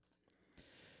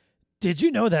Did you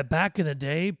know that back in the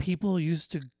day, people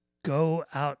used to go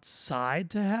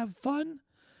outside to have fun?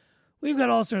 We've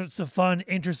got all sorts of fun,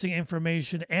 interesting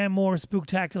information, and more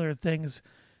spooktacular things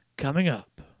coming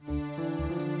up. We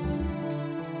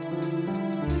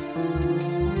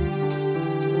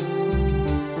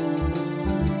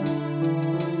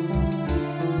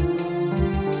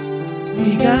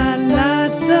got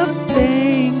lots of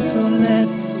things, so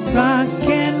let's rock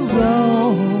and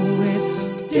roll. It's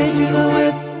Did You Know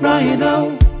with Ryan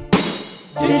O.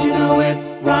 Did you know with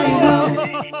Ryan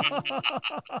O?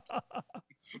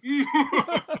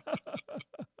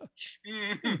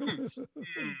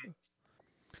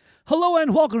 Hello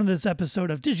and welcome to this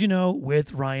episode of Did You Know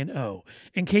with Ryan O.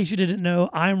 In case you didn't know,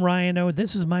 I'm Ryan O.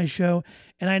 This is my show,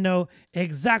 and I know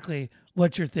exactly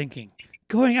what you're thinking.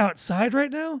 Going outside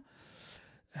right now?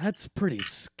 That's pretty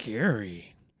scary.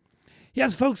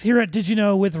 Yes, folks, here at Did You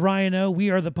Know with Ryan O,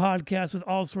 we are the podcast with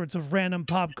all sorts of random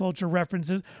pop culture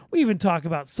references. We even talk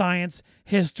about science,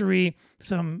 history,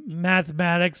 some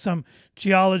mathematics, some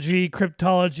geology,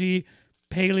 cryptology,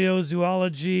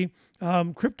 paleozoology,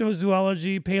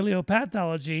 cryptozoology,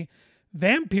 paleopathology,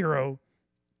 vampirology,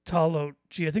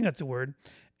 I think that's a word,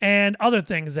 and other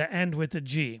things that end with a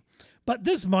G. But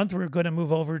this month, we're going to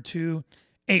move over to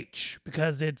H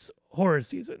because it's horror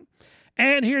season.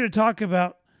 And here to talk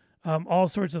about all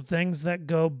sorts of things that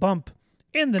go bump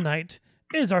in the night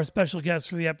is our special guest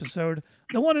for the episode,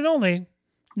 the one and only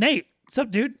Nate. What's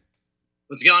up, dude?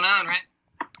 What's going on, right?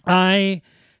 I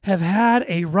have had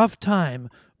a rough time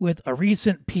with a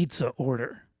recent pizza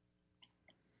order.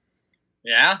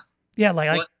 Yeah? Yeah,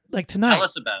 like tonight. Tell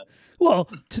us about it.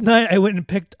 Well, tonight I went and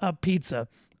picked up pizza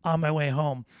on my way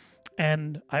home,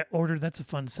 and I ordered, that's a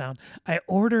fun sound, I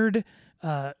ordered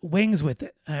wings with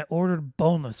it. And I ordered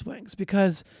boneless wings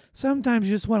because sometimes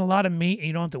you just want a lot of meat and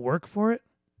you don't have to work for it.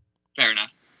 Fair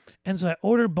enough. And so I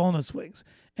ordered boneless wings,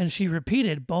 and she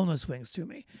repeated boneless wings to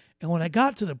me. And when I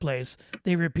got to the place,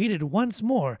 they repeated once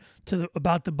more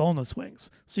about the boneless wings.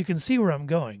 So you can see where I'm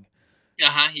going.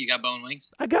 You got bone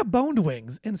wings? I got boned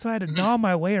wings, and so I had to gnaw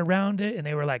my way around it, and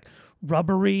they were like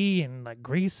rubbery and like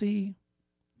greasy.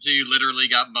 So you literally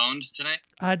got boned tonight?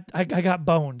 I got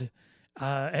boned.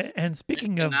 And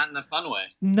speaking of... Not in the fun way.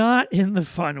 Not in the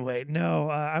fun way, no.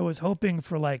 I was hoping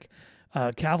for like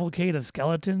a cavalcade of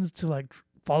skeletons to like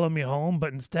follow me home,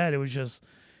 but instead it was just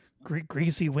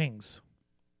greasy wings.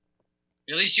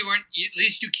 At least you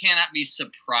cannot be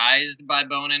surprised by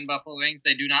bone-in buffalo wings.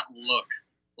 They do not look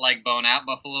like bone-out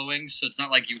buffalo wings, so it's not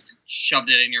like you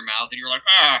shoved it in your mouth and you're like,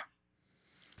 ah!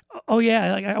 Oh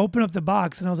yeah, like I opened up the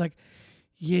box and I was like,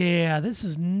 yeah, this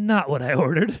is not what I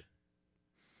ordered.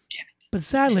 Damn it. But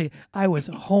sadly, I was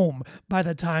home by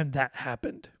the time that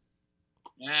happened.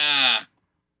 Ah.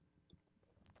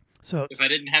 So if I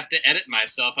didn't have to edit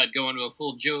myself, I'd go into a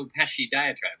full Joe Pesci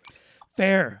diatribe.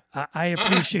 Fair. I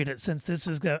appreciate it since this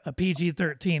is a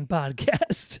PG-13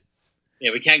 podcast.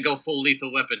 Yeah, we can't go full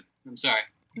Lethal Weapon. I'm sorry.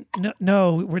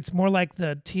 No, it's more like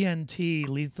the TNT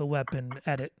Lethal Weapon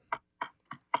edit.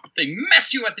 They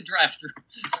mess you at the drive-thru.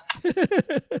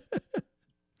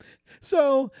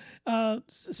 So,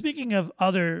 speaking of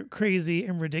other crazy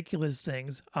and ridiculous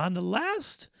things, on the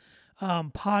last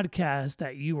podcast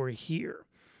that you were here,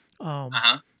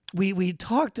 we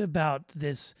talked about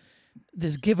this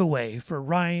giveaway for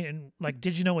Ryan, like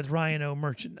Did You Know with Ryan O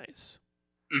merchandise,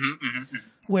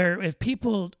 where if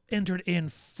people entered in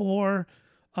 4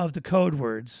 of the code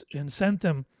words and sent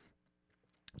them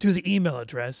to the email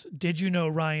address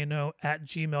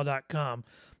didyouknowryano@gmail.com,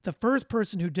 the first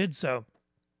person who did so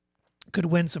could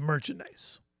win some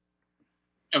merchandise.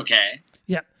 Okay.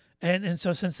 Yep. And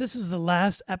so since this is the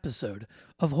last episode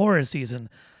of horror season,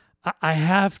 I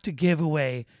have to give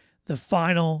away the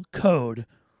final code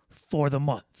for the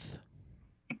month.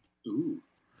 Ooh.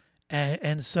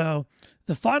 And so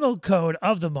the final code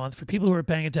of the month for people who are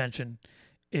paying attention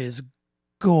is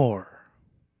gore.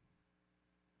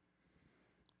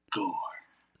 Gore.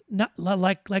 Not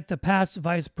like the past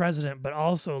vice president, but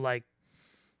also like,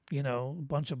 a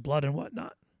bunch of blood and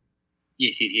whatnot.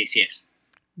 Yes.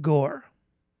 Gore.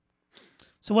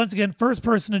 So once again, first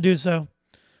person to do so,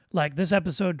 like this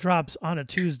episode drops on a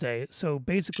Tuesday, so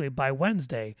basically by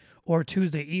Wednesday or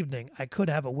Tuesday evening, I could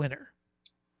have a winner.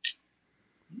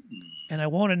 And I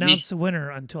won't announce the winner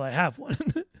until I have one.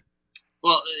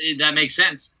 Well, that makes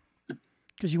sense.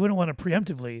 Because you wouldn't want to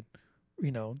preemptively,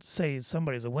 say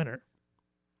somebody's a winner.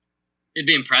 It'd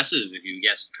be impressive if you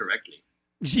guessed correctly.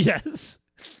 Yes.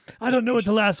 I don't know what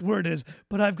the last word is,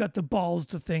 but I've got the balls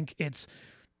to think it's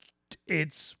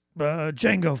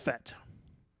Jango Fett.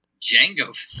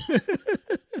 Jango?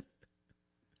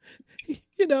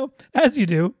 As you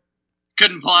do.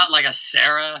 Couldn't pull out like a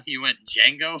Sarah. You went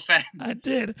Django Fett. I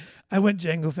did. I went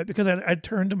Jango Fett because I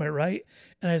turned to my right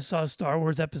and I saw Star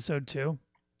Wars Episode 2.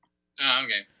 Oh,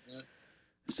 okay.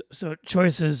 So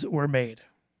choices were made.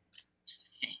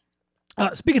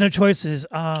 Speaking of choices,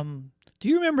 do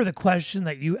you remember the question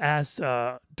that you asked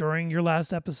during your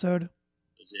last episode?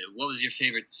 What was your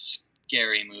favorite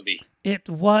scary movie? It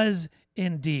was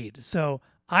indeed. So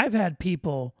I've had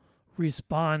people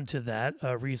respond to that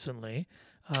recently.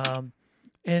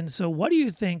 And so what do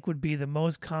you think would be the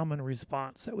most common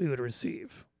response that we would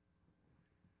receive?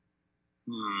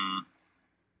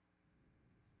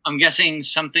 I'm guessing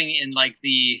something in like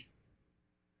the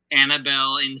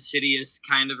Annabelle Insidious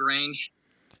kind of range.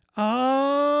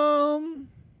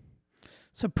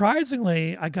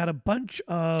 Surprisingly, I got a bunch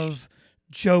of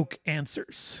joke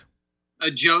answers.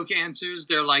 Joke answers?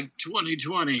 They're like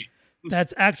 2020.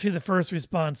 That's actually the first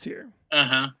response here.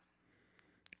 Uh-huh.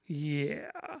 Yeah.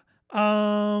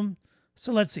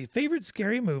 So let's see. Favorite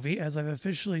scary movie, as I've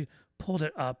officially pulled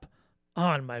it up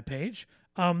on my page.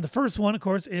 The first one, of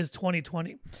course, is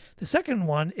 2020. The second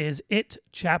one is It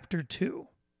Chapter 2.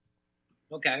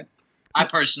 Okay. I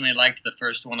personally liked the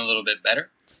first one a little bit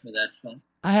better, but that's fun.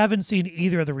 I haven't seen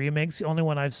either of the remakes. The only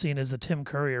one I've seen is the Tim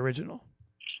Curry original.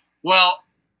 Well,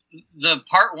 the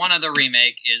part one of the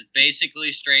remake is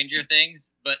basically Stranger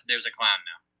Things, but there's a clown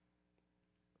now.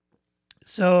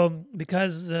 So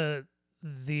because the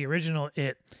original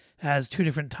It has two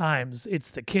different times, it's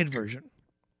the kid version.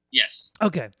 Yes.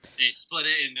 Okay. They split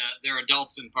it in, they're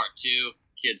adults in part 2,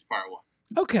 kids part 1.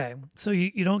 Okay. So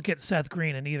you don't get Seth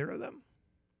Green in either of them.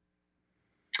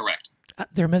 Correct.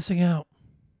 They're missing out.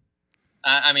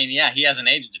 I mean, yeah, he hasn't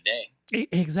aged a day.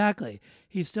 Exactly.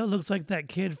 He still looks like that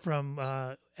kid from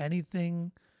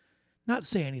Anything. Not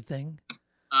Say Anything.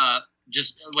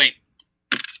 Just wait.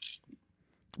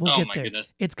 We'll get my there.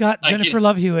 goodness. It's got Jennifer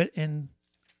Love Hewitt in.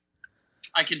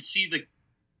 I can see the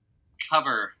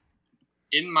cover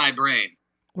in my brain.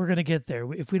 We're going to get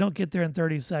there. If we don't get there in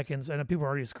 30 seconds, I know people are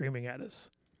already screaming at us.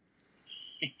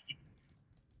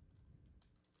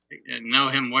 I know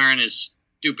him wearing his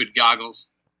stupid goggles.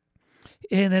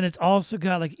 And then it's also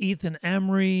got like Ethan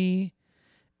Embry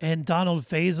and Donald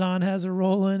Faison has a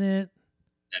role in it.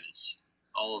 That is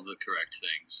all of the correct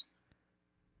things.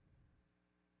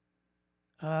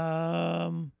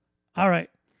 All right.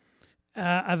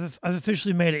 I've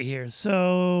officially made it here.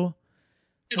 So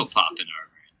it'll pop in our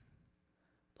brain.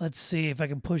 Let's see if I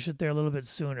can push it there a little bit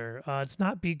sooner. It's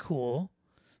not Be Cool.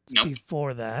 It's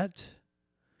before that.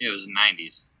 It was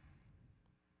 90s.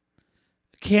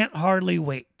 Can't Hardly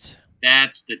Wait.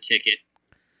 That's the ticket.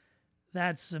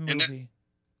 That's the movie. And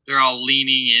they're all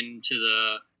leaning into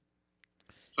the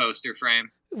poster frame.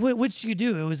 Which you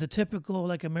do. It was a typical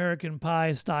like American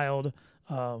Pie styled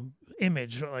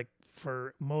image like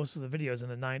for most of the videos in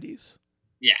the 90s.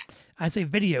 Yeah. I say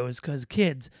videos because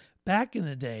kids, back in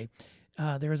the day,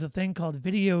 there was a thing called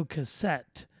video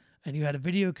cassette, and you had a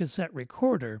video cassette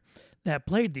recorder that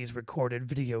played these recorded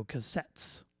video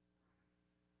cassettes.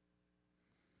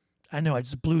 I know I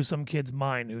just blew some kid's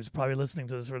mind who's probably listening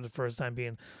to this for the first time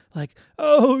being like,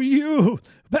 oh,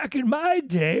 back in my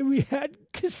day, we had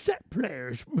cassette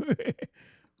players.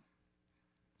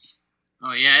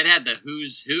 Oh, yeah, it had the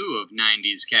who's who of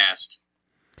 90s cast.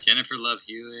 Jennifer Love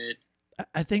Hewitt.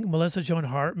 I think Melissa Joan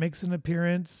Hart makes an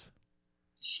appearance.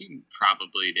 She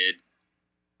probably did.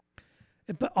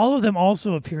 But all of them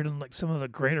also appeared in like some of the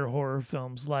greater horror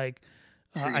films like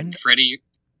Freddie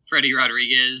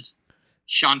Rodriguez.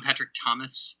 Sean Patrick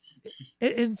Thomas.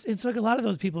 It's like a lot of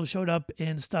those people showed up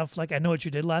in stuff like I Know What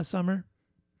You Did Last Summer.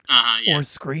 Yeah. Or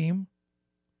Scream.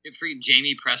 Freaking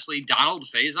Jamie Presley. Donald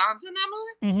Faison's in that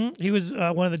movie? Mm-hmm. He was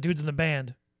one of the dudes in the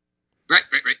band. Right.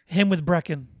 Him with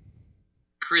Brecken.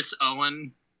 Chris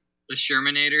Owen. The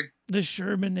Shermanator.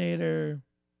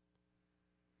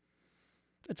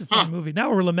 That's a fun movie.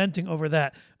 Now we're lamenting over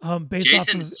that.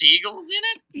 Jason Segel's in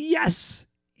it?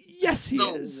 Yes, he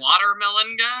is. The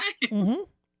watermelon guy? Mm-hmm.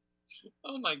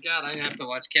 Oh my God, I have to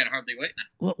watch Can't Hardly Wait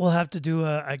now. We'll have to do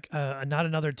a Not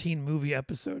Another Teen Movie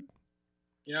episode.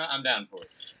 You know, I'm down for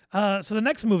it. So the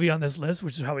next movie on this list,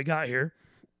 which is how we got here,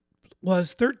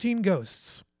 was 13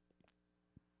 Ghosts.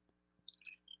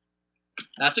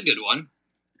 That's a good one.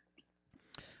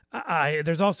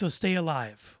 There's also Stay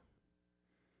Alive.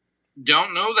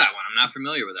 Don't know that one. I'm not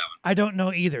familiar with that one. I don't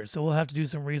know either, so we'll have to do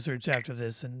some research after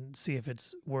this and see if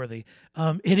it's worthy.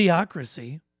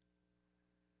 Idiocracy.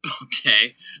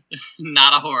 Okay.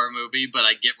 Not a horror movie, but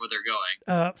I get where they're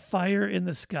going. Fire in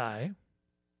the Sky.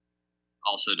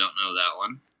 Also don't know that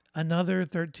one. Another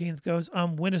 13th Ghost.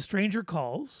 When a Stranger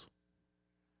Calls.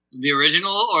 The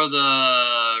original or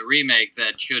the remake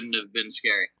that shouldn't have been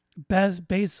scary?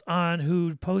 Based on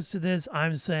who posted this,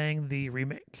 I'm saying the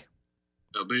remake.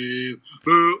 Oh, boo,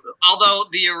 boo. Although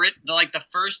the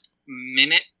first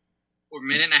minute or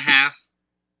minute and a half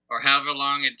or however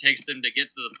long it takes them to get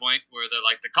to the point where they're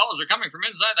like, the calls are coming from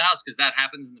inside the house, because that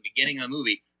happens in the beginning of the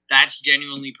movie. That's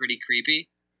genuinely pretty creepy.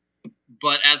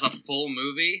 But as a full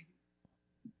movie,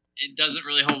 it doesn't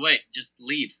really hold weight. Just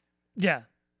leave. Yeah.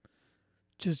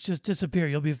 Just disappear.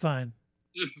 You'll be fine.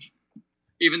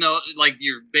 Even though, like,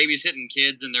 you're babysitting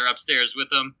kids and they're upstairs with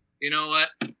them, you know what?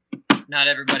 Not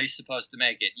everybody's supposed to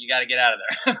make it. You got to get out of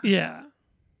there. Yeah.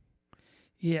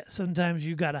 Yeah, sometimes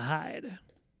you got to hide.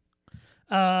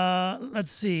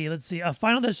 Let's see.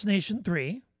 Final Destination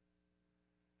 3.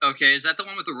 Okay, is that the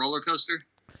one with the roller coaster?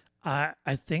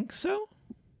 I think so.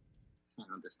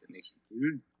 Final Destination.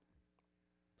 Dude.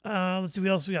 Let's see what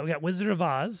else we got. We got Wizard of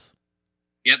Oz.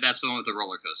 Yep, that's the one with the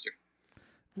roller coaster.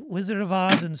 Wizard of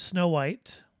Oz and Snow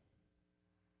White.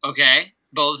 Okay,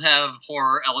 both have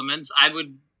horror elements. I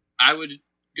would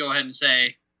go ahead and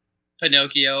say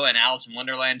Pinocchio and Alice in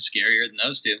Wonderland scarier than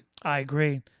those two. I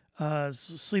agree.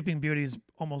 Sleeping Beauty is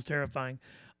almost terrifying.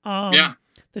 Yeah.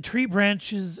 The Tree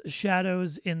Branches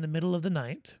Shadows in the Middle of the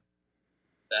Night.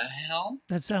 The hell?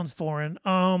 That sounds foreign.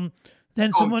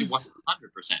 Then someone 100%.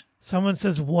 Someone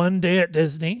says One Day at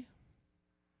Disney.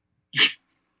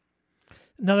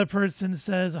 Another person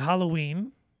says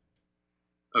Halloween.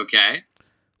 Okay.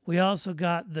 We also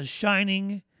got The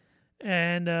Shining,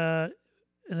 and then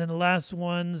the last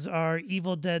ones are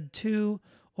Evil Dead 2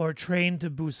 or Train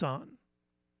to Busan.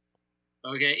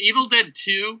 Okay, Evil Dead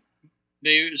 2,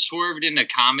 they swerved into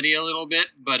comedy a little bit,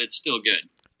 but it's still good.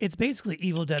 It's basically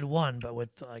Evil Dead 1, but with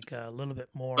like a little bit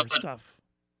more stuff.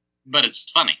 But it's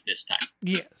funny this time.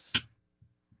 Yes.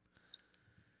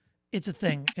 It's a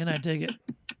thing, and I dig it.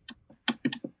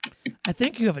 I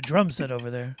think you have a drum set over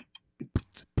there.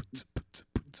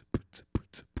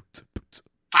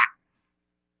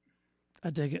 I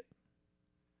dig it.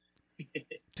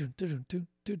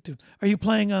 Are you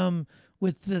playing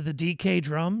with the DK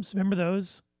drums? Remember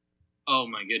those? Oh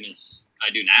my goodness,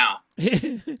 I do now.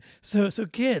 So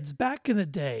kids, back in the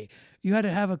day, you had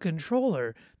to have a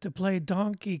controller to play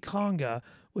Donkey Konga,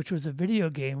 which was a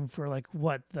video game for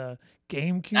the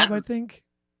GameCube, I think.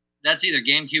 That's either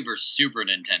GameCube or Super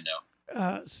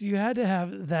Nintendo. So you had to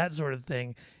have that sort of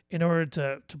thing in order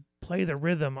to play the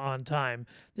rhythm on time.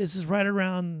 This is right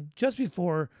around just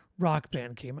before Rock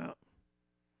Band came out.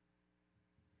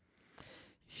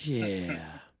 Yeah.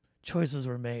 Choices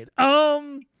were made.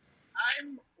 I'm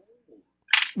old.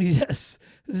 Yes.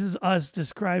 This is us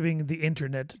describing the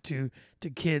internet to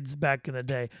kids back in the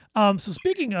day. So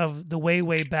speaking of the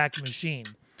way back machine,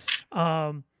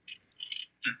 when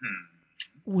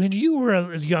you were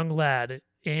a young lad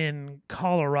in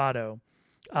Colorado,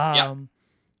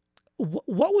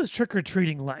 what was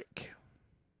trick-or-treating like?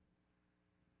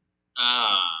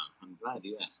 I'm glad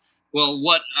you asked. Well,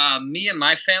 what me and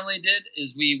my family did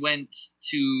is we went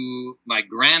to my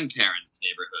grandparents'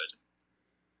 neighborhood,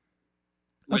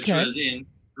 which was in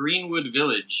Greenwood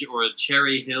Village or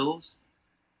Cherry Hills,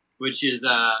 which is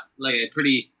like a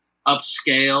pretty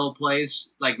upscale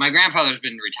place. Like, my grandfather's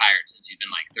been retired since he's been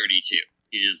like 32.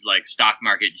 He's like stock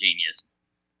market genius.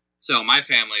 So my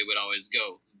family would always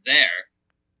go there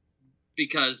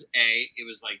because A, it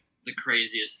was like the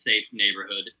craziest safe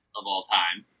neighborhood of all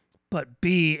time. But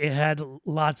B, it had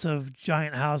lots of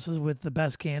giant houses with the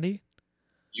best candy.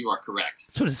 You are correct.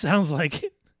 That's what it sounds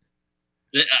like.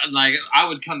 Like, I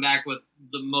would come back with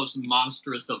the most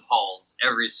monstrous of hauls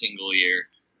every single year.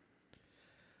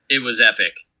 It was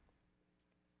epic.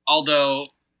 Although,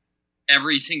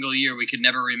 every single year we could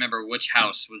never remember which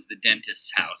house was the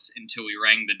dentist's house until we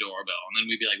rang the doorbell. And then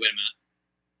we'd be like, wait a minute.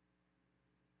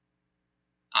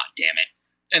 Ah, damn it.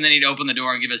 And then he'd open the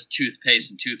door and give us toothpaste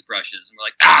and toothbrushes. And we're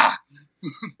like, ah!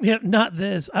 Yeah, not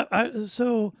this.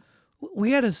 So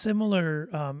we had a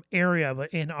similar area,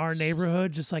 but in our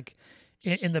neighborhood, just like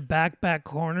in the back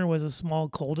corner was a small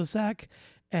cul-de-sac.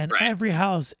 And every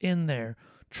house in there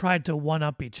tried to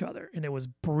one-up each other. And it was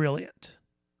brilliant.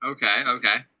 Okay.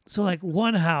 So like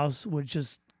one house would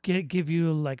just give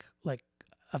you like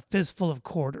a fistful of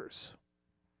quarters.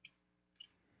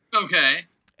 Okay.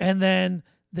 And then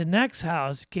the next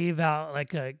house gave out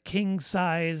like a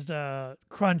king-sized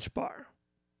Crunch bar.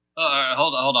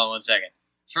 Hold on 1 second.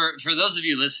 For those of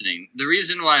you listening, the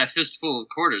reason why a fistful of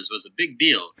quarters was a big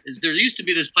deal is there used to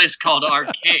be this place called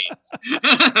arcades.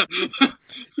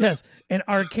 Yes, and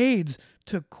arcades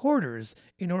took quarters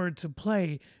in order to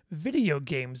play video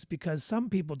games because some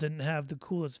people didn't have the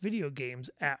coolest video games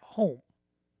at home.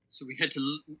 So we had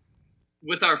to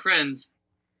with our friends,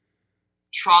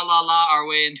 tra-la-la our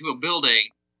way into a building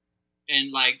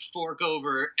and like fork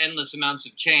over endless amounts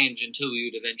of change until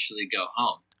we would eventually go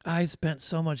home. I spent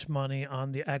so much money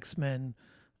on the X-Men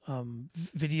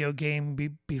video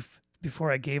game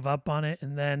before I gave up on it,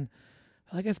 and then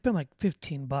like I spent like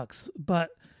 $15,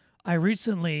 but I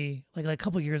recently, like a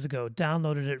couple years ago,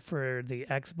 downloaded it for the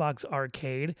Xbox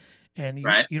Arcade, and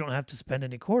Right. you don't have to spend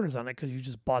any quarters on it because you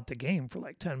just bought the game for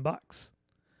like $10.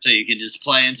 So you can just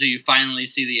play until you finally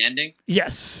see the ending?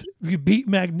 Yes, you beat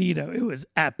Magneto. It was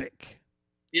epic.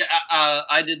 Yeah,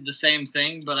 I did the same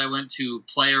thing, but I went to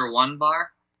Player One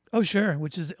Bar. Oh, sure,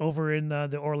 which is over in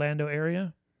the Orlando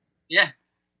area. Yeah,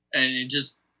 and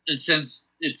since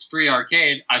it's free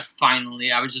arcade, I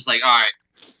was just like, all right,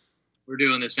 we're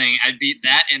doing this thing. I beat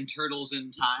that and Turtles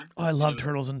in Time. Oh, I love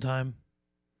Turtles in Time.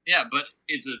 Yeah, but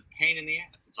it's a pain in the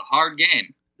ass. It's a hard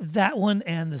game. That one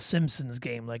and the Simpsons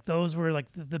game, like those were like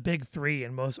the big three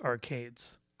in most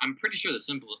arcades. I'm pretty sure the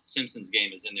Simpsons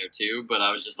game is in there too, but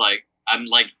I was just like, I'm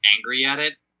like angry at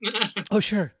it. Oh,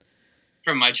 sure.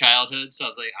 From my childhood, so I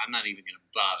was like, I'm not even gonna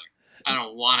bother. I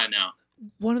don't want to know.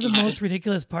 One of the most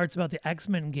ridiculous parts about the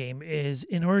X-Men game is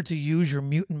in order to use your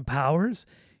mutant powers,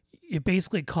 it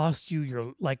basically costs you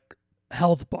your like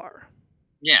health bar.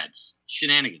 Yeah, it's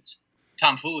shenanigans,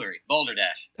 tomfoolery,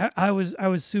 balderdash. I was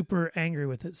super angry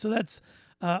with it. So that's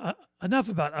enough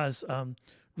about us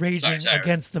raging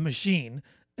against the machine,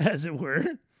 as it were.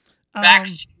 Back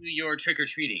to your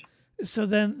trick-or-treating. So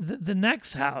then the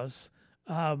next house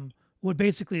would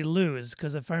basically lose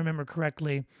because if I remember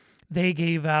correctly, they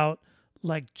gave out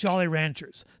like Jolly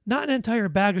Ranchers, not an entire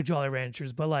bag of Jolly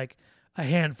Ranchers, but like a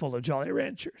handful of Jolly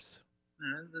Ranchers.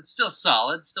 It's still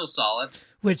solid.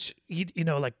 Which you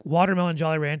know, like watermelon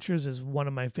Jolly Ranchers is one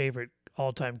of my favorite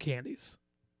all-time candies.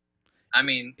 I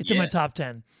mean, it's in my top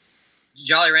 10.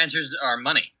 Jolly Ranchers are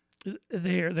money.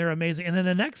 They're amazing. And then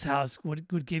the next house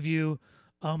would give you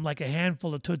like a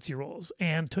handful of Tootsie Rolls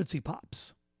and Tootsie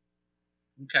Pops.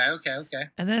 Okay.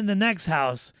 And then the next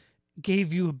house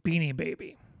gave you a Beanie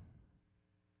Baby.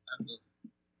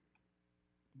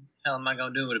 Hell am I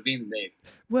gonna do with a Beanie Baby?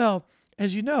 Well,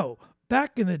 as you know,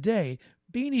 back in the day,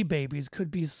 Beanie Babies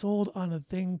could be sold on a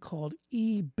thing called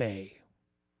eBay.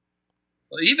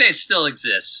 Well, eBay still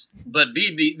exists, but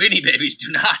Beanie Babies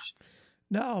do not.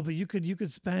 No, but you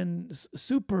could spend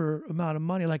super amount of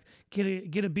money, like get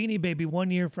a Beanie Baby 1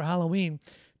 year for Halloween.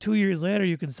 2 years later,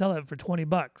 you can sell it for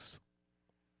 $20.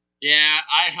 Yeah,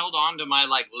 I held on to my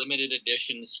like limited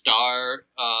edition All-Star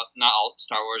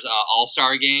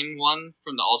game one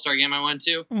from the All-Star game I went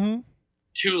to. Mm-hmm.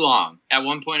 Too long. At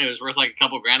one point, it was worth like a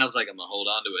couple grand. I was like, I'm gonna hold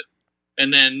on to it.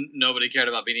 And then nobody cared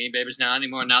about Beanie Babies now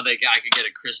anymore. Now I could get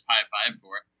a crisp high five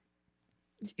for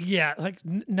it. Yeah, like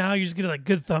now you just get like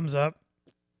good thumbs up.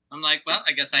 I'm like, well,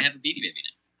 I guess I have a Beanie Baby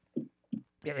now.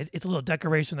 Yeah, it's a little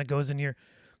decoration that goes in your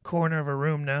corner of a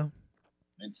room now.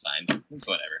 It's fine. It's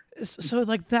whatever. So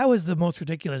like that was the most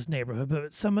ridiculous neighborhood,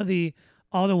 but some of the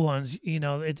other ones, you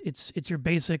know, it's your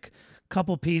basic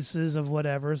couple pieces of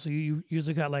whatever. So you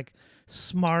usually got like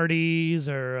Smarties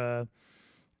or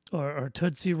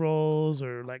Tootsie Rolls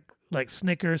or like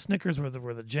Snickers. Snickers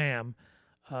were the jam,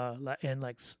 and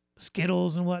like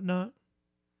Skittles and whatnot.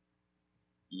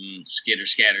 Skitter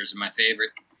Scatters are my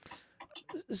favorite.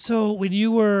 So when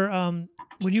you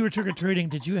were trick or treating,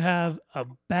 did you have a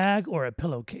bag or a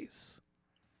pillowcase?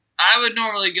 I would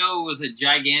normally go with a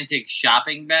gigantic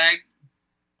shopping bag.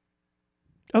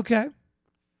 Okay.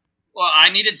 Well, I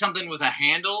needed something with a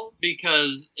handle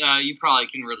because you probably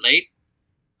can relate.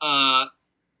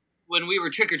 When we were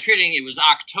trick or treating, it was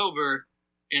October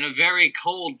in a very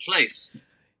cold place.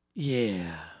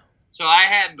 Yeah. So I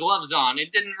had gloves on.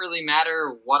 It didn't really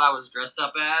matter what I was dressed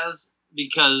up as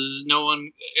because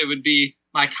it would be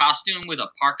my costume with a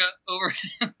parka over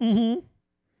it. Mm-hmm.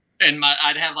 And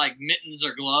I'd have like mittens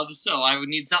or gloves, so I would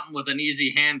need something with an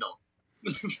easy handle.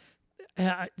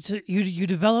 So you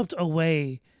developed a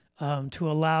way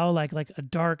to allow like a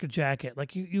dark jacket.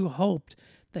 Like you hoped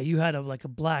that you had a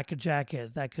black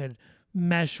jacket that could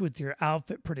mesh with your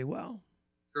outfit pretty well.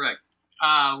 Correct.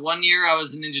 1 year I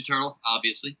was a Ninja Turtle,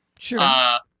 obviously. Sure.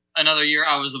 Another year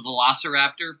I was a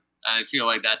Velociraptor. I feel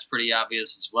like that's pretty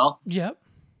obvious as well. Yep.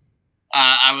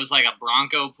 I was like a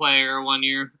Bronco player 1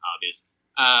 year, obviously.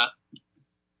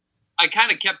 I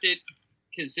kind of kept it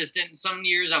consistent. Some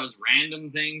years I was random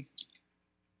things.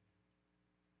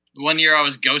 1 year I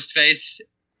was Ghostface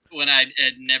when I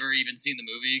had never even seen the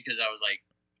movie because I was like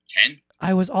 10.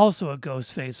 I was also a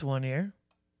Ghostface 1 year.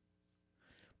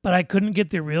 But I couldn't get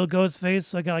the real Ghostface,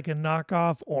 so I got like a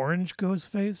knockoff orange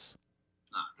Ghostface.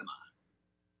 Oh, come on.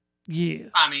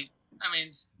 Yes. I mean, I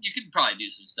mean, you could probably do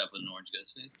some stuff with an orange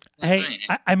ghost face. Hey,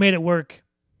 I made it work.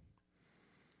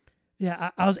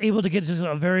 Yeah, I was able to get just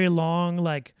a very long,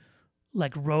 like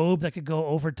robe that could go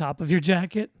over top of your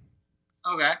jacket.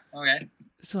 Okay.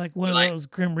 So like one of those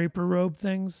Grim Reaper robe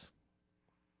things.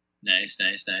 Nice.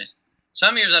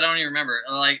 Some years I don't even remember.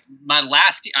 Like my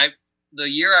last, the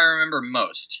year I remember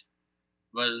most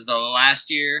was the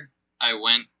last year I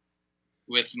went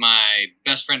with my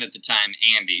best friend at the time,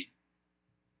 Andy.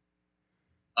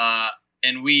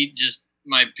 And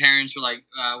my parents were like,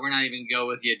 we're not even gonna go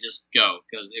with you, just go,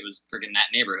 because it was freaking that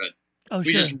neighborhood. Oh,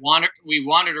 sure. We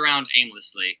wandered around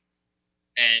aimlessly,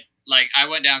 and like I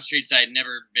went down streets I'd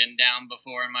never been down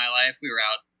before in my life. We were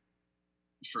out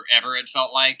forever. It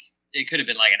felt like it could have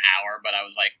been like an hour, but I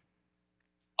was like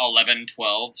 11,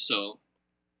 12, so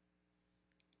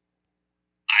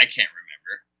I can't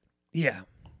remember. Yeah.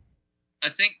 I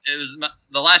think it was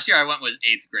the last year I went was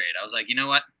 8th grade. I was like, you know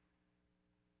what?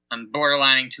 I'm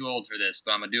borderlining too old for this,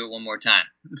 but I'm gonna do it one more time.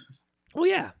 Well,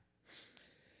 yeah.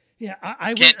 Yeah,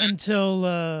 I went until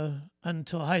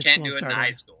high school. Can't do it in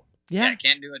high school. Yeah,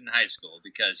 can't do it in high school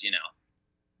because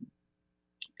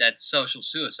that's social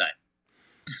suicide.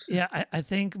 Yeah, I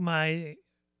think my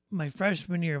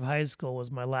freshman year of high school was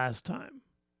my last time.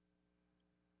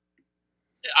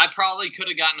 I probably could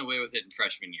have gotten away with it in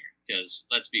freshman year because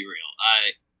let's be real,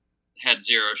 I had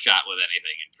zero shot with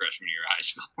anything in freshman year of high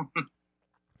school.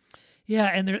 Yeah,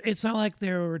 and it's not like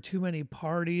there were too many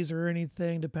parties or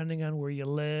anything, depending on where you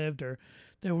lived, or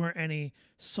there weren't any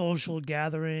social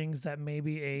gatherings that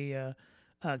maybe a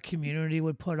community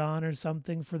would put on or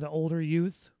something for the older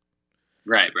youth.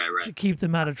 Right. To keep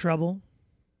them out of trouble.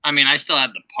 I mean, I still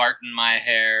had the part in my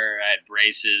hair. I had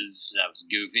braces. I was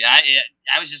goofy.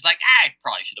 I was just like, I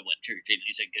probably should have went trick-or-treating. At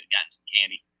least I could have gotten some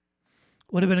candy.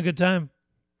 Would have been a good time.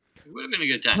 It would have been a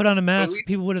good time. Put on a mask.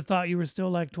 People would have thought you were still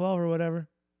like 12 or whatever.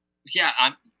 Yeah,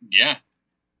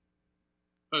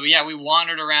 But yeah, we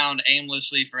wandered around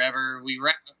aimlessly forever. We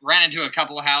ran into a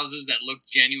couple of houses that looked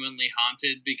genuinely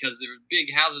haunted because they were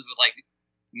big houses with like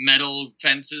metal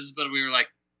fences. But we were like,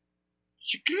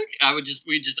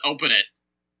 we'd just open it,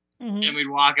 and we'd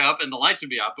walk up, and the lights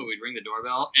would be up, but we'd ring the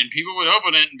doorbell, and people would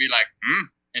open it and be like,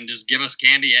 and just give us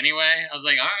candy anyway. I was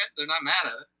like, all right, they're not mad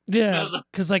at it. Yeah,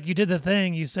 because like you did the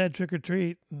thing, you said trick or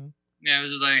treat. Yeah, it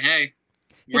was just like, hey.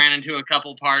 Ran into a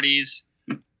couple parties.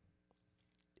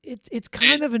 It's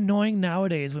kind of annoying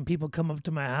nowadays when people come up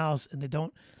to my house and they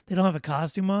don't have a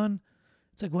costume on.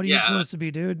 It's like, what are you supposed to be,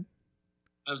 dude?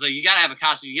 I was like, you gotta have a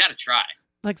costume. You gotta try.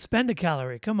 Like, spend a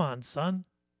calorie. Come on, son.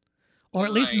 Or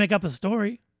at least make up a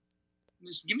story.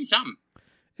 Just give me something.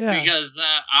 Yeah. Because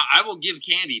I will give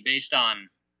candy based on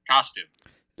costume.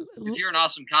 If you're an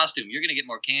awesome costume, you're gonna get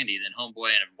more candy than homeboy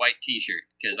in a white T-shirt.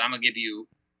 Because I'm gonna give you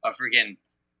a freaking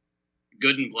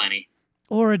good and plenty.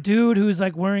 Or a dude who's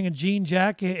like wearing a jean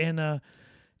jacket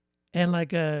and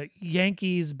like a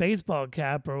Yankees baseball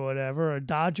cap or whatever, or a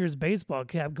Dodgers baseball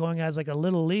cap, going as like a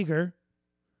little leaguer,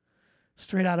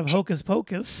 straight out of Hocus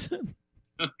Pocus.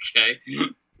 Okay.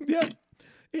 Yeah.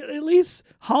 At least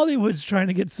Hollywood's trying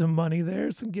to get some money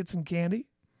there, get some candy.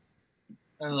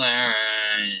 I was like, all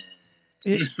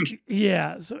right.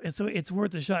 Yeah, so it's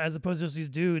worth a shot as opposed to just these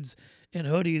dudes in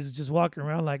hoodies just walking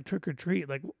around like trick or treat.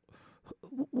 Like,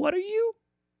 what are you?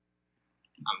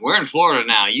 We're in Florida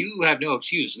now. You have no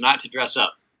excuse not to dress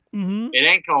up. Mm-hmm. It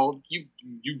ain't cold. You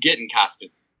get in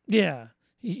costume. Yeah,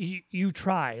 you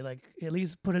try. Like, at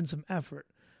least put in some effort.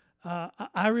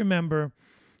 I remember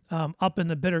up in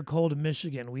the bitter cold of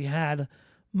Michigan, we had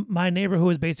my neighborhood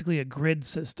was basically a grid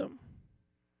system.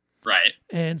 Right.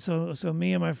 And so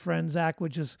me and my friend Zach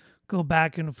would just go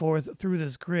back and forth through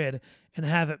this grid and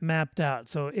have it mapped out.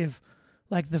 So if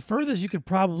like the furthest you could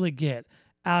probably get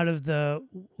out of the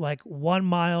like 1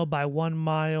 mile by 1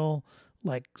 mile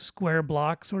like square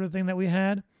block sort of thing that we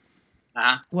had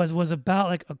was about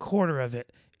like a quarter of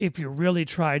it if you really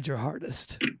tried your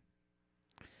hardest.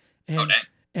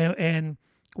 And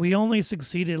we only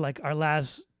succeeded like our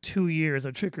last 2 years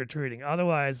of trick or treating.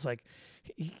 Otherwise, like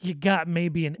you got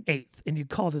maybe an eighth and you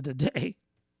called it a day.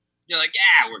 You're like,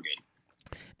 yeah, we're good.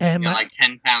 And like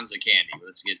 10 pounds of candy.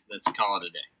 Let's call it a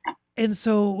day. And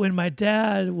so when my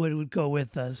dad would go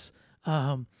with us,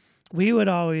 we would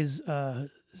always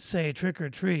say trick or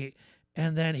treat,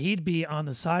 and then he'd be on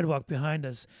the sidewalk behind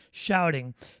us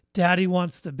shouting, "Daddy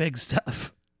wants the big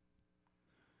stuff,"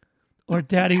 or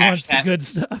 "Daddy wants the good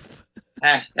stuff."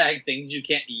 Hashtag things you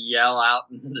can't yell out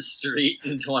in the street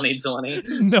in 2020.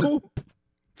 Nope.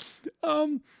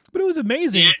 But it was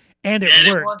amazing, and it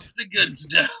Daddy worked. Wants the good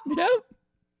stuff. Yep.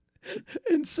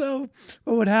 And so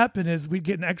what would happen is we'd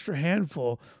get an extra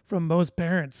handful from most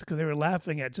parents because they were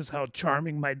laughing at just how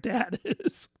charming my dad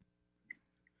is.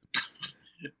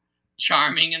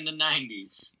 Charming in the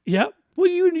 90s. Yep. Well,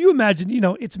 you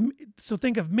imagine, so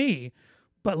think of me,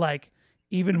 but like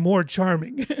even more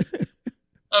charming.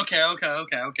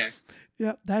 Okay.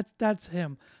 Yeah, that's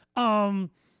him. And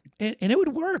it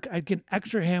would work. I'd get an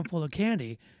extra handful of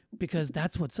candy because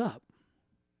that's what's up.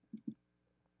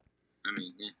 I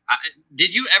mean,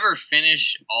 did you ever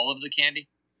finish all of the candy?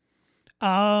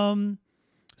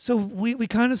 So we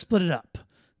kind of split it up.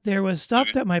 There was stuff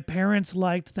that my parents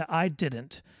liked that I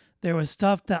didn't. There was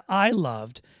stuff that I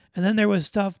loved. And then there was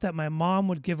stuff that my mom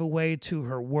would give away to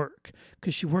her work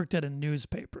because she worked at a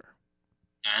newspaper.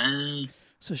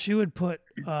 So she would put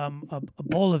a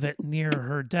bowl of it near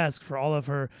her desk for all of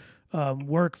her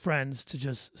work friends to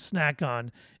just snack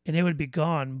on. And it would be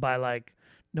gone by like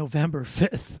November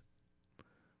 5th.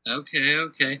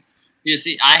 Okay. You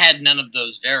see, I had none of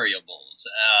those variables.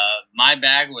 My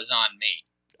bag was on me.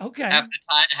 Okay. Half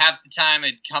the time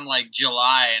it'd come like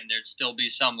July and there'd still be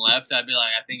some left. I'd be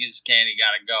like, I think this candy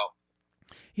gotta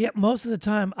go. Yeah, most of the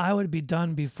time I would be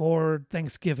done before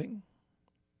Thanksgiving.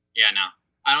 Yeah, no.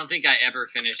 I don't think I ever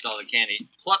finished all the candy.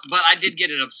 But I did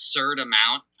get an absurd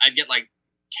amount. I'd get like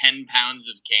 10 pounds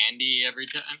of candy every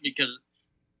time because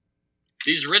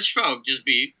these rich folk just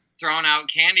be throwing out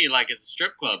candy like it's a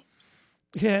strip club.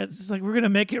 Yeah, it's like we're going to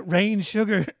make it rain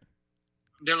sugar.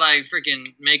 They're like freaking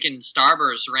making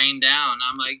Starburst rain down.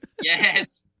 I'm like,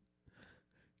 yes.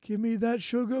 Give me that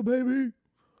sugar, baby.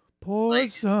 Pour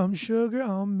some sugar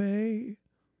on me.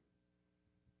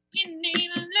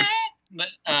 But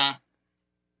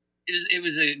it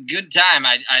was a good time.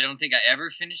 I don't think I ever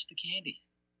finished the candy.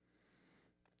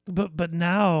 But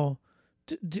now,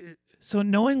 so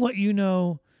knowing what you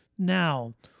know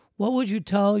now, what would you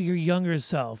tell your younger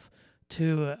self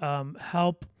to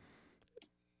help,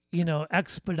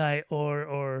 expedite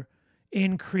or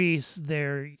increase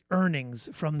their earnings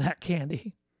from that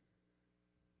candy?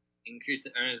 Increase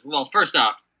the earnings. Well, first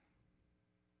off,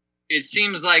 it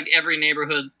seems like every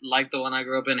neighborhood, like the one I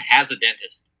grew up in, has a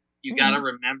dentist. You got to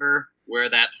remember where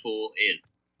that fool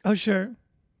is. Oh, sure.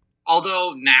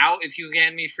 Although now, if you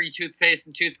hand me free toothpaste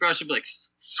and toothbrush, I'd be like,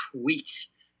 sweet.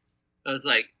 I was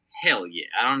like, hell yeah,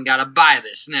 I don't got to buy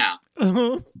this now.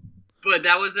 But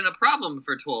that wasn't a problem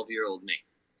for 12-year-old me.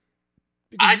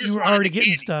 Because you were already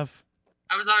getting stuff.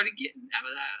 I was already getting...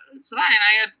 it's fine.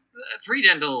 I had free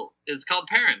dental. It's called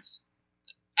Parents.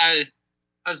 I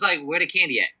was like, where the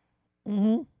candy at?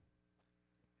 Mm-hmm.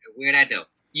 Where'd I go?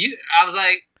 I was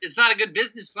like, it's not a good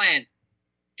business plan.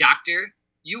 Doctor,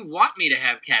 you want me to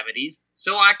have cavities,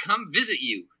 so I come visit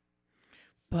you.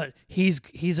 But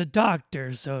he's a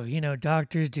doctor, so,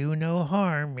 doctors do no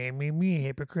harm. Me,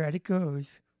 Hippocratic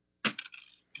oath.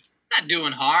 It's not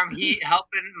doing harm. He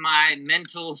helping my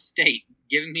mental state,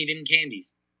 giving me them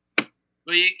candies.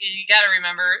 Well, you got to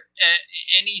remember,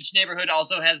 and each neighborhood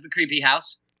also has the creepy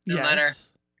house. No matter.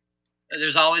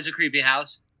 There's always a creepy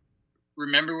house.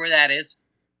 Remember where that is.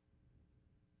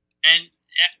 And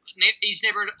each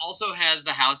neighborhood also has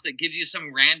the house that gives you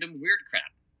some random weird crap.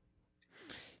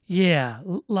 Yeah,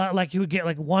 like you would get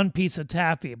like one piece of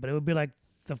taffy, but it would be like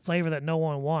the flavor that no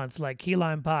one wants, like key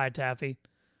lime pie taffy.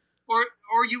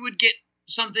 Or you would get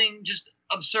something just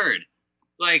absurd.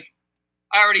 Like,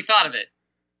 I already thought of it.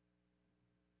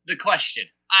 The question.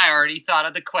 I already thought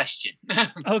of the question.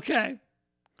 Okay.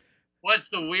 What's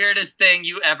the weirdest thing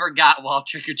you ever got while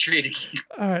trick-or-treating?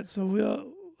 All right,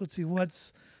 so let's see,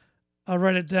 I'll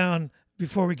write it down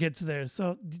before we get to there.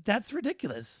 So that's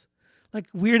ridiculous. Like,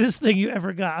 weirdest thing you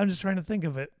ever got. I'm just trying to think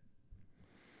of it.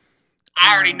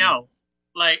 I already know.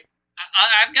 Like,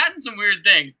 I've gotten some weird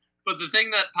things, but the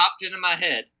thing that popped into my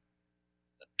head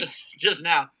just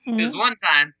now is one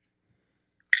time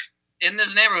in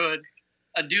this neighborhood,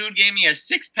 a dude gave me a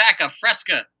 6-pack of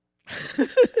Fresca.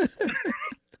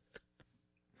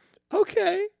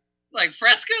 Okay. Like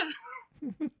Fresca?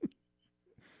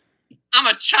 I'm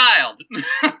a child.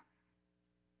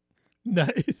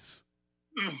 Nice.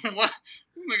 What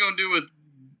am I going to do with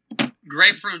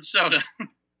grapefruit soda?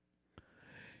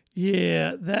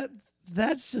 Yeah,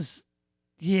 that's just,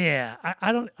 yeah.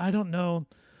 I don't know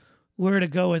where to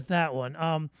go with that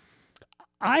one.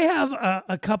 I have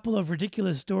a couple of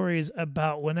ridiculous stories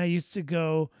about when I used to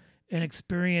go and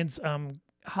experience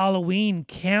Halloween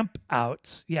camp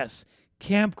outs. Yes,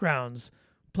 campgrounds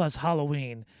plus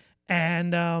Halloween.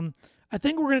 And I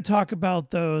think we're going to talk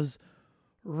about those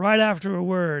right after a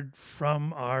word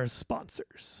from our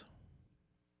sponsors.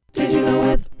 Did you know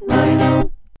with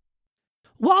Rhino?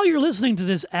 While you're listening to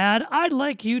this ad, I'd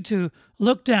like you to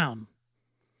look down.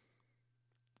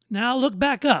 Now look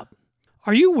back up.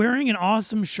 Are you wearing an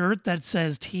awesome shirt that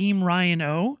says Team Ryan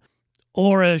O?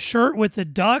 Or a shirt with a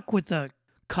duck with a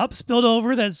cup spilled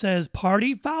over that says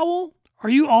Party Foul? Are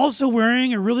you also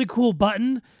wearing a really cool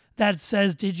button that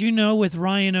says Did You Know with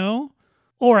Ryan O?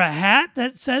 Or a hat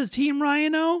that says Team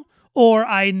Ryan O? Or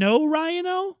I Know Ryan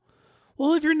O?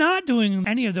 Well, if you're not doing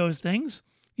any of those things,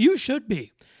 you should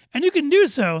be. And you can do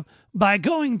so by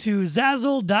going to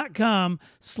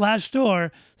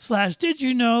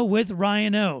Zazzle.com/store/didyouknow with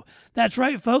Ryan O. That's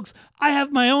right, folks. I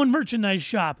have my own merchandise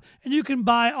shop, and you can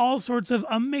buy all sorts of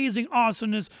amazing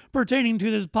awesomeness pertaining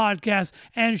to this podcast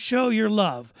and show your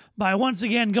love by once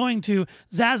again going to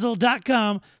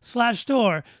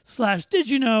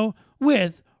Zazzle.com/store/didyouknow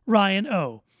with Ryan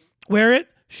O. Wear it,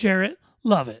 share it,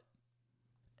 love it.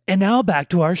 And now back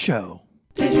to our show.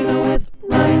 Did you know with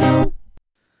Ryan O?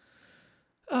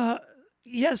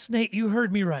 Yes, Nate, you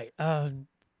heard me right.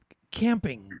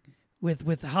 Camping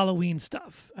with Halloween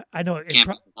stuff. I know it's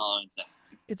Camping with Halloween stuff.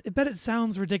 I bet it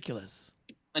sounds ridiculous.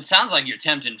 It sounds like you're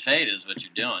tempting fate is what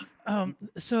you're doing.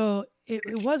 So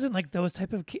it wasn't like those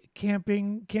type of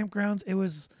campgrounds. It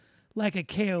was like a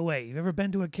KOA. You've ever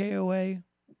been to a KOA?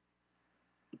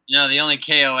 No, the only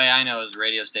KOA I know is a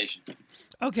radio station.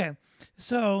 Okay,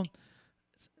 so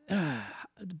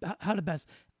how to best?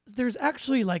 There's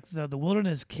actually like the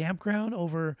Wilderness Campground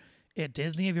over at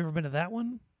Disney. Have you ever been to that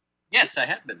one? Yes, I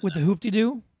have been. With the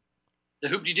Hoop-de-Doo? The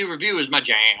Hoop-de-Doo Review is my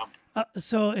jam.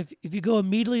 So if you go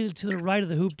immediately to the right of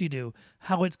the Hoop-de-Doo,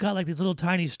 how it's got like these little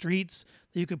tiny streets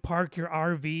that you could park your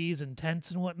RVs and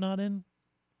tents and whatnot in.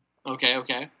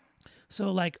 Okay.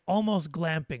 So like almost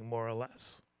glamping, more or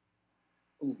less.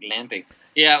 Ooh, glamping.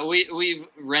 Yeah, we've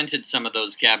rented some of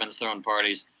those cabins throwing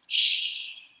parties.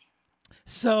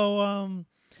 So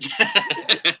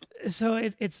so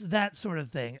it's that sort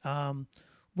of thing.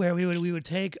 Where we would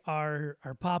take our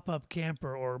pop-up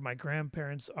camper or my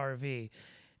grandparents' RV,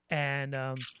 and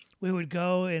we would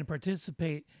go and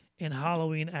participate in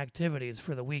Halloween activities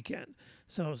for the weekend.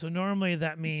 So normally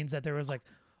that means that there was like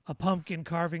a pumpkin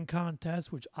carving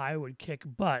contest, which I would kick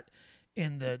butt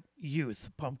in the youth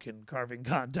pumpkin carving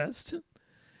contest.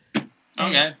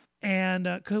 Okay.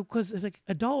 And because like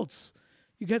adults,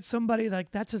 you get somebody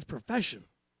like that's his profession.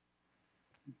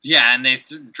 Yeah, and they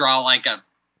draw like a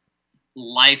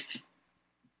life-size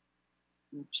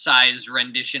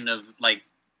rendition of like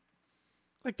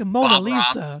the Mona Bob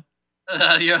Lisa.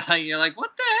 Ross. You're like, what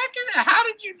the heck is that? How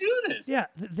did you do this? Yeah,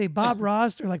 they Bob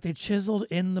Ross or like they chiseled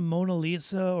in the Mona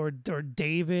Lisa or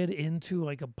David into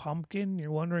like a pumpkin.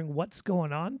 You're wondering what's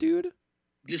going on, dude?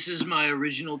 This is my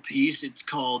original piece. It's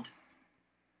called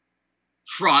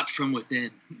Fraught from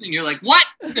Within. And you're like, what?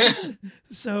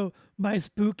 So my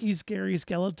spooky, scary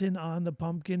skeleton on the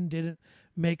pumpkin didn't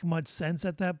make much sense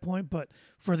at that point, but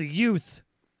for the youth,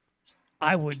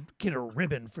 I would get a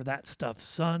ribbon for that stuff,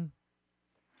 son.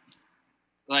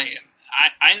 Like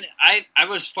I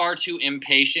was far too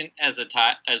impatient as a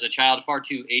child, far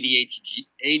too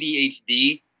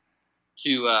ADHD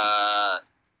to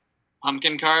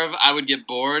pumpkin carve. I would get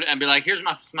bored and be like, "Here's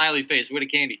my smiley face with a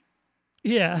candy."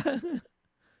 Yeah,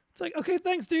 it's like, okay,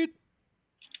 thanks, dude.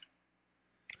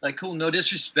 Like, cool, no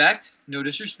disrespect.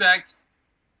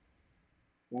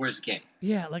 Where's the candy?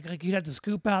 Yeah, like you'd have to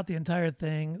scoop out the entire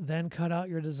thing, then cut out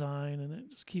your design, and then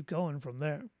just keep going from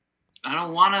there. I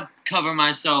don't want to cover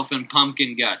myself in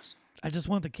pumpkin guts. I just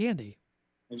want the candy.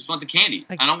 I just want the candy.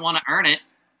 I don't want to earn it.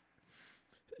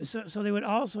 So they would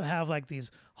also have like these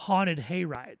haunted hay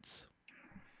rides.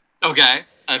 Okay,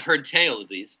 I've heard tale of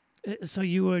these. So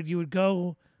you would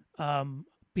go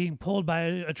being pulled by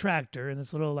a tractor in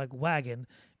this little like wagon,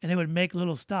 and it would make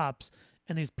little stops,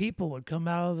 and these people would come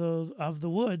out of the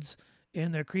woods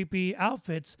in their creepy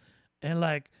outfits and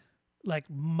like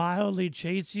mildly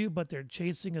chase you, but they're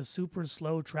chasing a super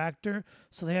slow tractor,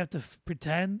 so they have to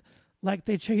pretend like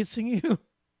they're chasing you.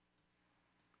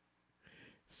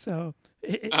 So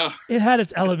it had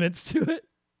its elements to it.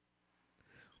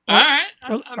 All right.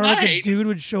 Or like a dude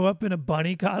would show up in a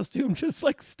bunny costume just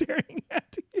like staring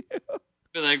at you.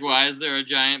 Be like, why is there a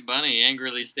giant bunny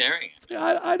angrily staring at me?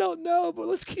 I don't know, but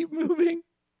let's keep moving.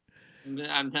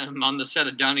 I'm on the set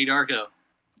of Donnie Darko.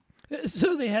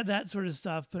 So they had that sort of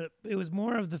stuff, but it was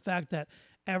more of the fact that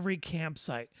every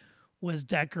campsite was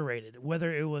decorated,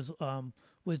 whether it was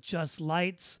with just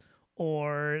lights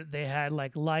or they had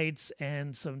like lights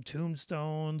and some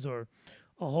tombstones or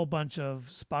a whole bunch of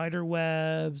spider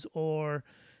webs or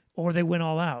they went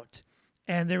all out.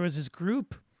 And there was this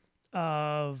group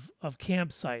of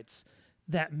campsites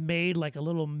that made like a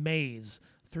little maze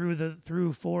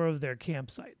through 4 of their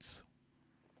campsites.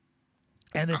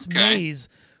 And this maze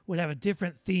would have a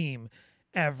different theme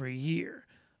every year.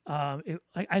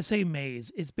 I say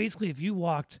maze. It's basically if you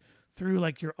walked through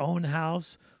like your own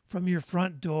house from your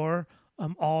front door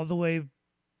all the way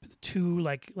to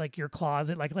like your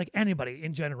closet, like anybody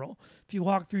in general. If you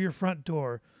walk through your front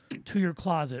door to your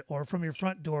closet or from your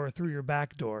front door through your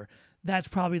back door, that's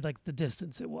probably like the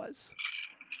distance it was.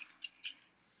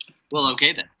 Well,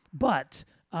 okay then. But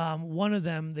one of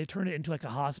them, they turned it into like a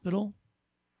hospital.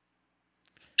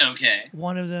 Okay.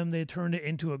 One of them, they turned it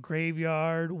into a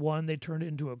graveyard. One, they turned it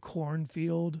into a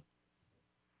cornfield.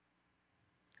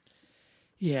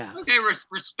 Yeah. Okay,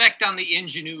 respect on the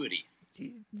ingenuity.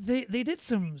 They did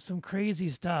some crazy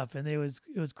stuff, and it was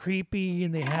creepy,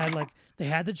 and they had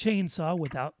the chainsaw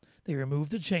without, they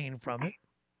removed the chain from it.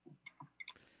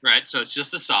 Right, so it's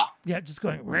just a saw. Yeah, just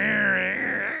going,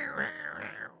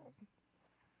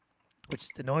 which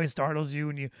the noise startles you,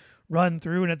 and you run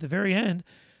through, and at the very end,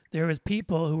 there was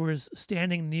people who were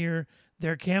standing near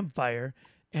their campfire,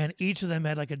 and each of them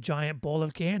had like a giant bowl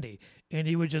of candy, and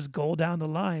you would just go down the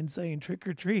line saying trick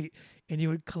or treat, and you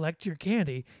would collect your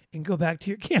candy and go back to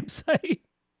your campsite.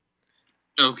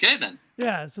 Okay then.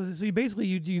 Yeah, so you basically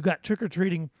you got trick or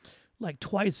treating like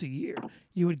twice a year.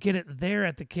 You would get it there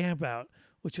at the camp out,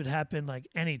 which would happen like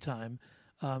anytime,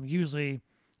 usually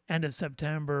end of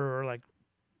September or like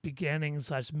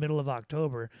beginning/middle of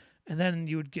October, and then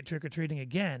you would get trick or treating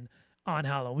again on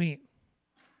Halloween.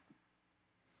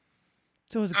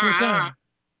 So it was a cool time.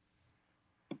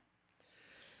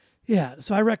 Yeah,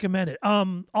 so I recommend it.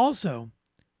 Also,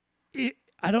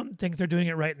 I don't think they're doing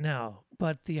it right now,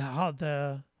 but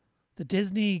the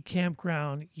Disney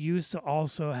campground used to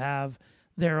also have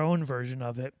their own version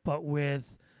of it, but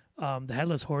with the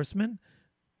Headless Horseman.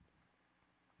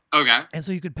 Okay. And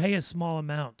so you could pay a small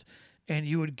amount, and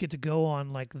you would get to go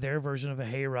on like their version of a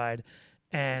hayride,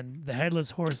 and the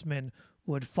Headless Horseman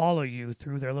would follow you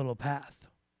through their little path.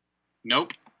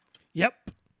 Nope. Yep.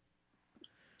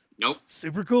 Nope.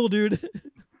 Super cool, dude.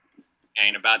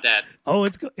 Ain't about that. Oh,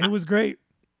 it was great.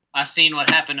 I seen what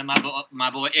happened to my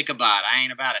boy Ichabod. I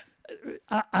ain't about it.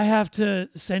 I have to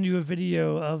send you a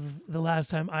video of the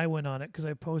last time I went on it because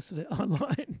I posted it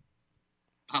online.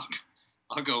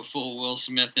 I'll go full Will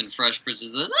Smith and Fresh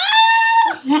Prince.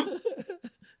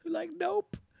 Like,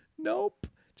 nope.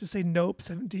 Just say nope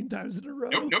 17 times in a row.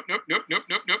 Nope.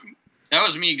 That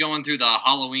was me going through the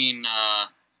Halloween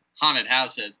haunted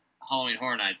house at Halloween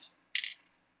Horror Nights.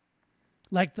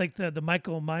 Like the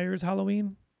Michael Myers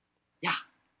Halloween? Yeah.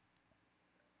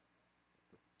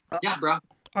 Yeah, bro.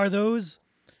 Are those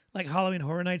like Halloween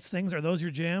Horror Nights things? Are those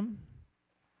your jam?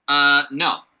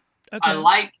 No. Okay.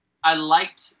 I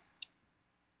liked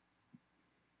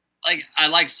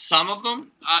some of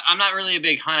them. I'm not really a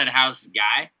big haunted house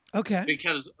guy. Okay.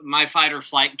 Because my fight or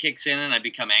flight kicks in and I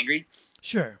become angry.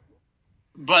 Sure.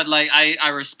 But like I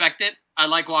respect it. I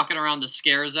like walking around the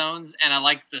scare zones, and I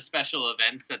like the special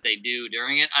events that they do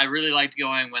during it. I really liked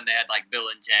going when they had like Bill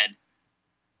and Ted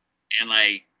and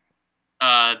like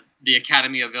the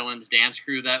Academy of Villains dance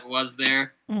crew that was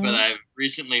there. Mm-hmm. But I've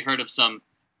recently heard of some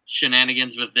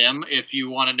shenanigans with them. If you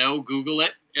want to know, Google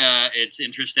it. It's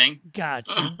interesting.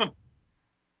 Gotcha.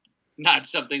 Not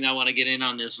something I want to get in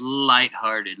on this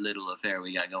lighthearted little affair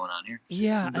we got going on here.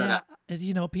 Yeah, but,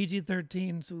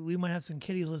 PG-13, so we might have some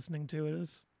kiddies listening to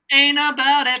us. Ain't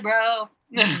about it, bro.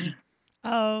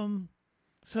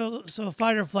 So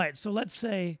fight or flight. So let's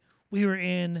say we were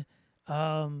in,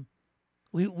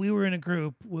 we were in a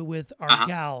group with our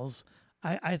gals.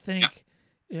 I think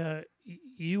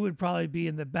you would probably be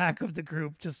in the back of the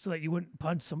group just so that you wouldn't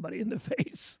punch somebody in the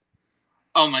face.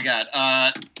 Oh my God.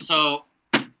 So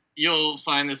you'll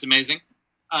find this amazing.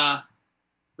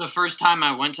 The first time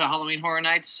I went to Halloween Horror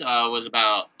Nights was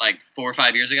about like 4 or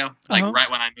 5 years ago, like right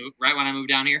when I moved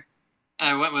down here.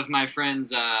 I went with my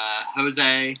friends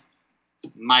Jose,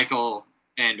 Michael,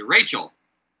 and Rachel,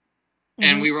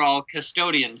 and we were all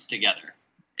custodians together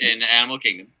in Animal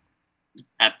Kingdom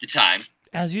at the time.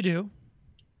 As you do.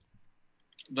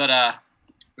 But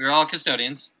we were all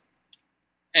custodians,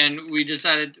 and we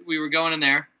decided we were going in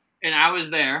there, and I was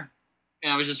there,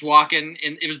 and I was just walking,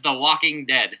 and it was The Walking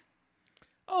Dead.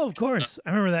 Oh, of course. I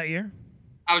remember that year.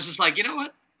 I was just like, you know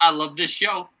what? I love this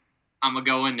show. I'm going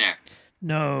to go in there.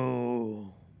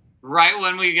 No. Right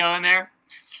when we go in there,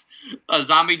 a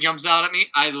zombie jumps out at me.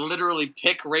 I literally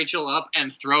pick Rachel up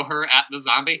and throw her at the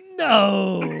zombie.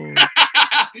 No.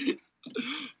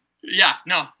 Yeah,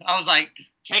 no. I was like,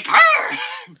 take her.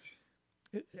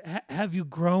 Have you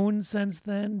grown since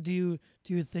then? Do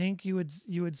you think you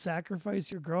would sacrifice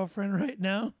your girlfriend right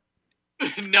now?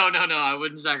 No. I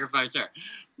wouldn't sacrifice her.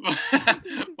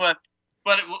 but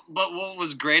what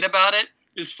was great about it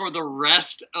is for the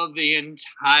rest of the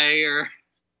entire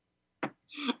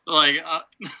like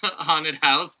haunted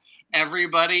house,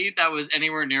 everybody that was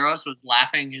anywhere near us was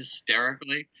laughing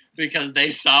hysterically because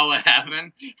they saw what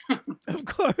happened. Of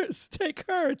course. Take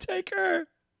her. Take her.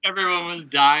 Everyone was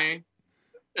dying.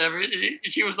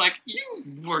 She was like, "You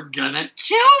were gonna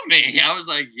kill me." I was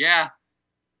like, "Yeah."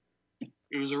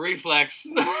 It was a reflex.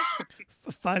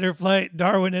 Fight or flight,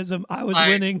 Darwinism. I was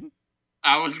winning.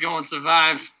 I was going to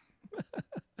survive.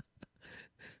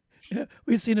 Yeah,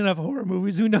 we've seen enough horror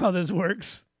movies. We know how this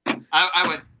works.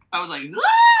 I was like,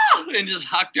 "Ah!" and just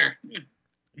hucked her.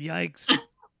 Yikes.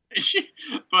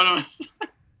 But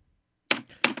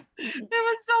it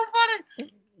was so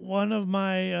funny. One of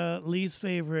my least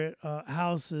favorite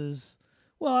houses.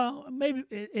 Well, maybe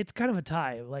it's kind of a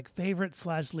tie, like favorite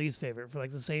 / least favorite for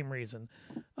like the same reason.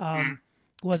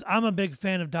 Was I'm a big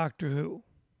fan of Doctor Who.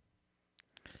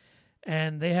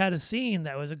 And they had a scene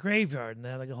that was a graveyard and they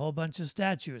had like a whole bunch of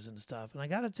statues and stuff. And I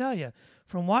got to tell you,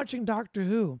 from watching Doctor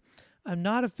Who, I'm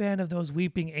not a fan of those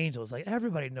weeping angels. Like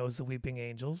everybody knows the weeping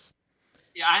angels.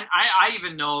 Yeah, I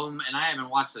even know them, and I haven't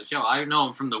watched the show. I know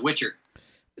them from The Witcher.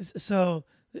 So,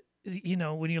 you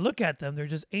know, when you look at them, they're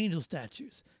just angel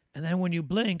statues. And then when you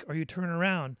blink or you turn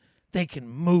around, they can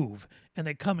move and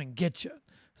they come and get you.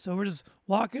 So we're just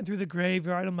walking through the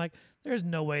graveyard. I'm like, there's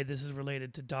no way this is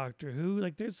related to Doctor Who.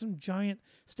 Like, there's some giant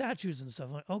statues and stuff.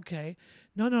 I'm like, okay.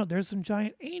 No, there's some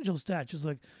giant angel statues.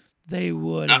 Like, they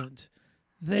wouldn't.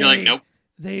 You're like, nope.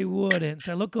 They wouldn't.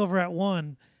 So I look over at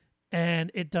one, and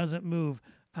it doesn't move.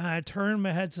 I turn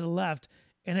my head to the left,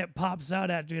 and it pops out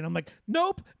at me. And I'm like,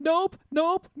 nope.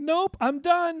 I'm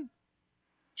done.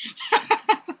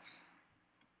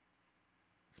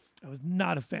 I was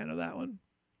not a fan of that one.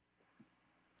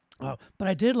 Oh, but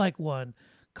I did like one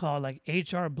called like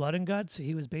HR Blood and Guts.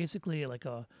 He was basically like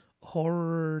a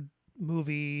horror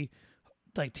movie,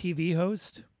 like TV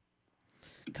host,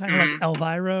 kind of like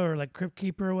Elvira or like Crypt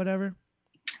Keeper or whatever.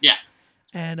 Yeah.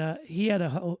 And he had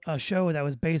a show that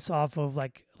was based off of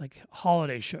like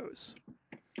holiday shows.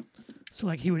 So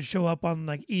like he would show up on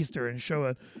like Easter and show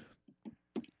a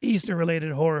Easter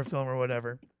related horror film or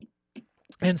whatever.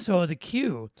 And so the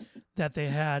queue that they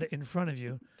had in front of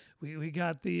you, we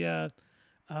got the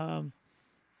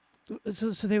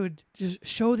so they would just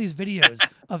show these videos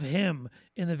of him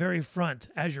in the very front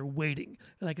as you're waiting,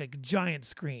 like a giant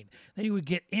screen. Then you would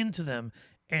get into them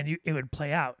and it would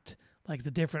play out like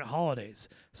the different holidays.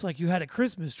 So like you had a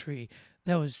Christmas tree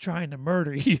that was trying to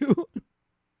murder you.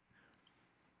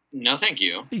 No, thank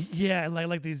you. Yeah,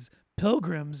 like these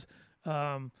pilgrims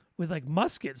with like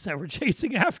muskets that were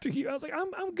chasing after you. I was like,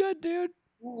 I'm good, dude.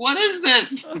 What is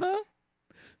this?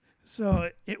 So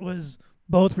it was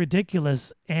both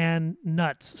ridiculous and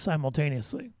nuts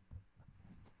simultaneously.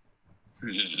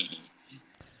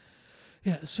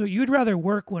 Yeah, so you'd rather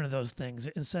work one of those things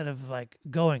instead of like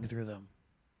going through them.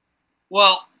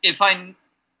 Well, if I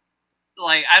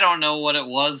don't know what it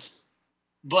was,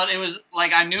 but it was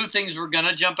like I knew things were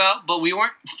gonna jump out, but we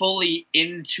weren't fully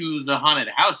into the haunted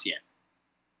house yet.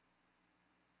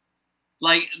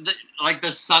 Like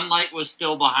the sunlight was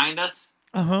still behind us.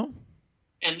 Uh-huh.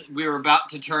 And we were about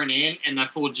to turn in, and that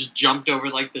fool just jumped over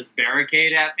like this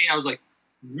barricade at me. I was like,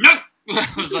 no! I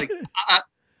was like,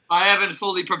 I haven't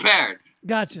fully prepared.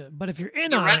 Gotcha. But if you're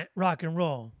in on it, rock and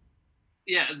roll.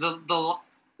 Yeah, the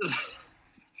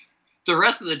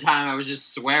rest of the time I was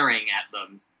just swearing at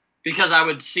them because I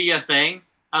would see a thing.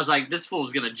 I was like, this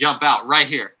fool's going to jump out right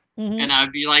here. Mm-hmm. And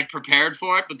I'd be like prepared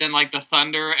for it, but then like the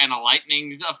thunder and a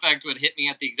lightning effect would hit me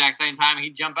at the exact same time.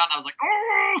 He'd jump out and I was like,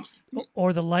 oh!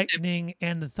 Or the lightning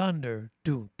and the thunder.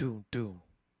 Do.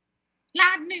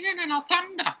 Lightning and a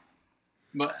thunder.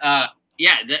 But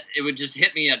yeah, it would just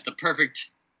hit me at the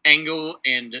perfect angle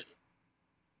and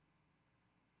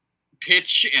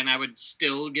pitch, and I would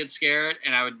still get scared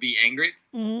and I would be angry.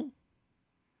 Mm-hmm.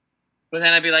 But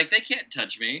then I'd be like, they can't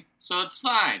touch me, so it's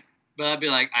fine. But I'd be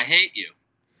like, I hate you.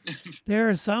 There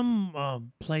are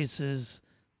some places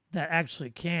that actually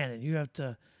can, and you have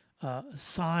to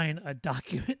sign a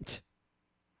document.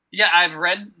 Yeah, I've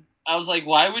read. I was like,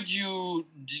 why would you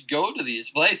go to these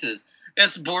places?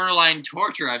 It's borderline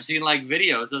torture. I've seen like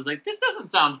videos. I was like, this doesn't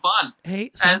sound fun.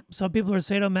 Hey, some people are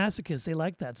sadomasochists. They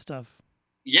like that stuff.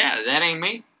 Yeah, that ain't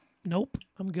me. Nope,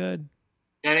 I'm good.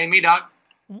 That ain't me, dog.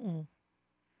 Mm-mm.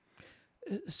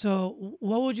 So,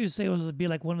 what would you say would be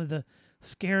like one of the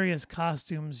scariest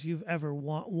costumes you've ever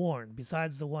worn,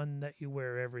 besides the one that you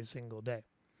wear every single day?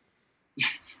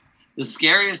 The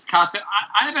scariest costume?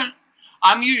 I haven't.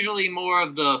 I'm usually more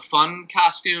of the fun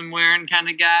costume wearing kind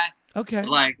of guy. Okay.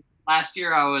 Like last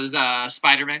year, I was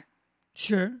Spider-Man.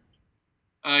 Sure.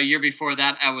 A year before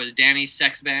that, I was Danny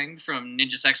Sexbang from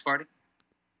Ninja Sex Party.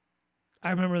 I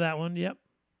remember that one. Yep.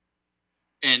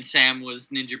 And Sam was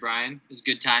Ninja Brian. It was a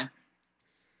good time.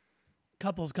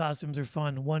 Couples costumes are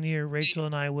fun. One year, Rachel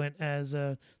and I went as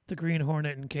the Green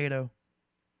Hornet and Kato.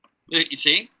 You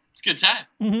see, it's a good time.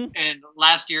 Mm-hmm. And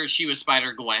last year she was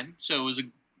Spider Gwen, so it was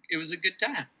a good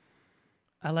time.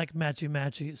 I like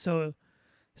matchy. So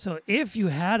if you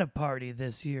had a party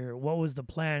this year, what was the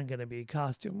plan going to be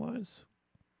costume wise?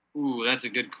 Ooh, that's a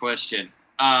good question.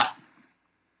 I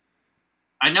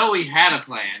know we had a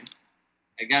plan.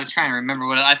 I got to try and remember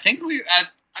what I think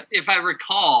if I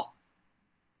recall,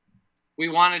 we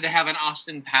wanted to have an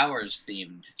Austin Powers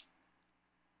themed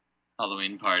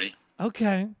Halloween party.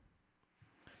 Okay.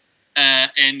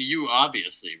 And you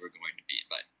obviously were going to be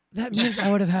invited. That means I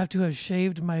would have to have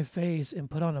shaved my face and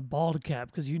put on a bald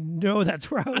cap because that's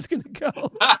where I was going to go.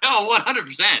 Oh,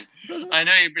 100%. I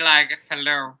know you'd be like,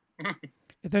 hello.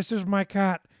 This is my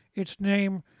cat. Its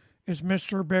name is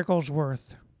Mr.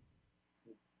 Bigglesworth.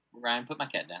 Ryan, put my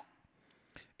cat down.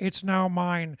 It's now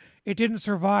mine. It didn't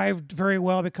survive very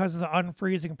well because of the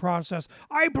unfreezing process.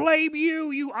 I blame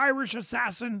you, you Irish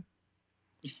assassin.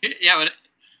 Yeah, but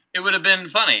it would have been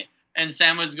funny. And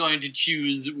Sam was going to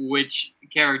choose which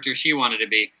character she wanted to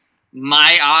be.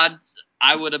 My odds,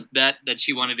 I would have bet that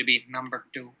she wanted to be number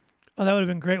 2. Oh, that would have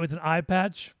been great with an eye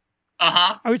patch.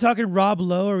 Uh-huh. Are we talking Rob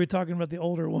Lowe or are we talking about the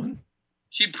older one?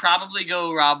 She'd probably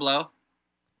go Rob Lowe.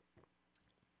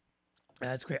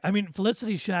 That's great. I mean,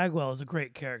 Felicity Shagwell is a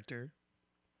great character.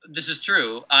 This is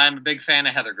true. I'm a big fan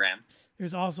of Heather Graham.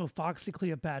 There's also Foxy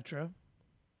Cleopatra.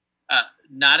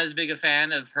 Not as big a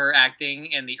fan of her acting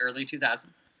in the early 2000s.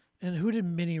 And who did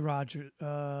Minnie Rogers?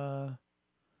 Wasn't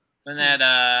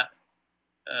that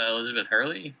Elizabeth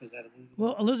Hurley? Was that Elizabeth?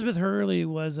 Well, Elizabeth Hurley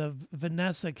was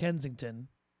Vanessa Kensington.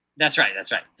 That's right.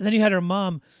 And then you had her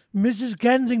mom, Mrs.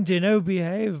 Kensington. Oh,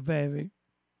 behave, baby.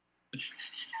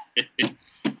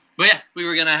 But yeah, we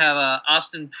were gonna have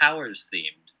Austin Powers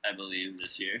themed, I believe,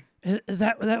 this year. And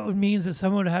that would mean that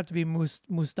someone would have to be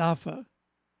Mustafa.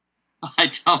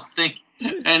 I don't think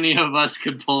any of us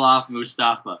could pull off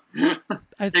Mustafa,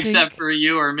 except for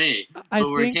you or me. I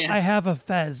think I have a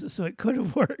fez, so it could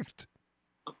have worked.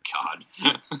 Oh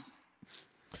God!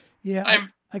 Yeah,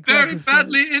 I'm very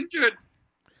badly injured.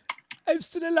 I'm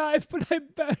still alive, but I'm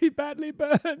very badly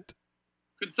burned.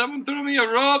 Could someone throw me a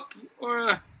rope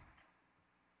or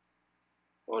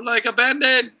like a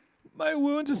Band-Aid? My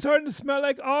wounds are starting to smell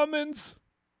like almonds.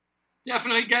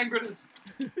 Definitely gangrenous.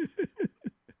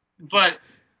 But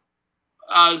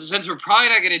since we're probably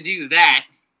not going to do that,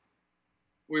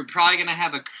 we're probably going to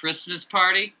have a Christmas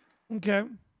party. Okay.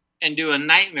 And do a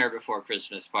Nightmare Before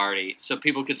Christmas party so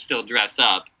people could still dress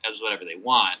up as whatever they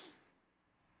want.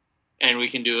 And we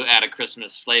can add a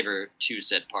Christmas flavor to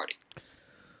said party.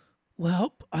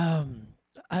 Well,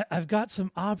 I've got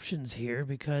some options here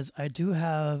because I do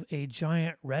have a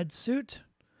giant red suit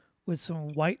with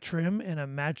some white trim and a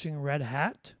matching red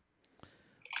hat.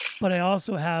 But I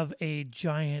also have a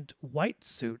giant white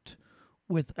suit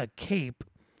with a cape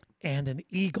and an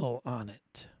eagle on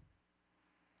it.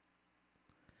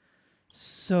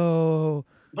 So,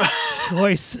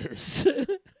 choices.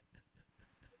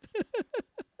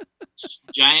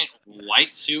 Giant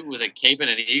white suit with a cape and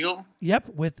an eagle? Yep,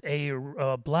 with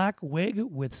a black wig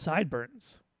with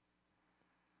sideburns.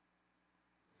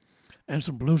 And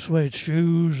some blue suede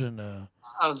shoes and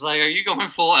I was like, are you going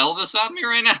full Elvis on me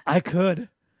right now? I could.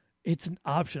 It's an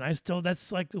option.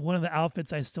 That's like one of the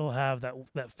outfits I still have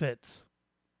that fits.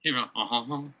 Yeah.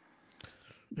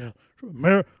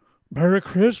 Merry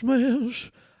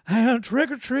Christmas and trick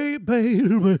or treat,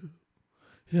 baby.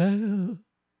 Yeah.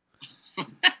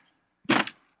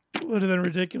 Would have been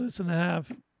ridiculous and a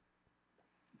half.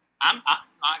 I'm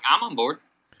on board.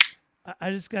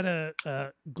 I just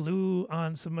gotta glue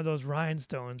on some of those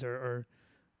rhinestones or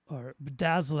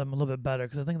bedazzle them a little bit better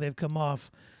because I think they've come off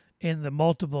in the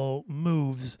multiple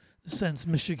moves since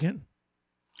Michigan.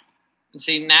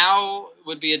 See, now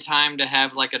would be a time to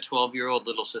have like a 12-year-old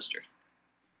little sister.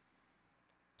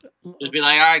 Just be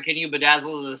like, all right, can you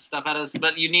bedazzle the stuff out of this?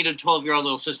 But you need a 12-year-old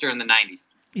little sister in the 90s.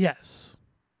 Yes.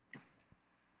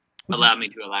 Allow me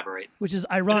to elaborate. Which is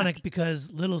ironic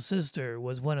because Little Sister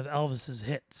was one of Elvis's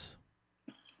hits.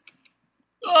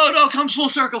 Oh, no, comes full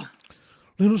circle.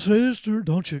 Little sister,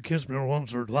 don't you kiss me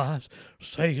once or twice.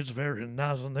 Say it's very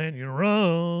nice and then you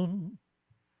run.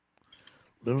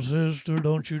 Little sister,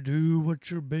 don't you do what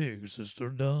your big sister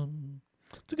done.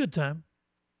 It's a good time.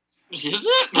 Is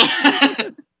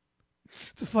it?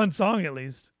 It's a fun song, at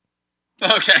least.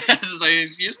 Okay. I was just like,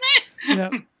 excuse me? Yeah.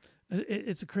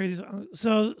 It's a crazy song.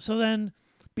 So then,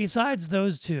 besides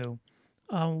those two,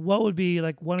 what would be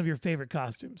like one of your favorite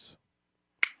costumes?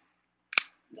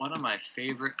 one of my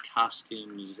favorite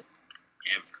costumes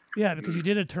ever. Yeah, because you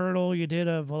did a turtle, you did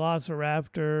a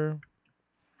velociraptor.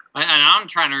 And I'm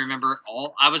trying to remember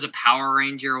I was a Power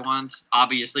Ranger once,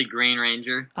 obviously Green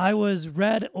Ranger. I was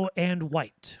red and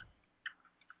white.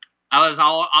 I was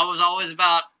always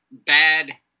about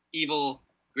bad, evil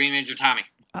Green Ranger Tommy.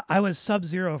 I was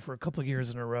Sub-Zero for a couple of years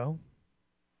in a row.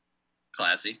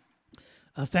 Classy.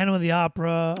 A Phantom of the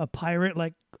Opera, a pirate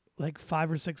like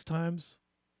 5 or 6 times.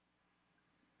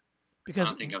 Because I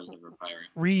don't think I was ever a pirate.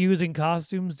 Reusing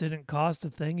costumes didn't cost a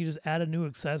thing. You just add a new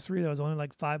accessory that was only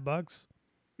like $5.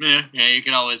 Yeah, you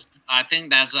could always. I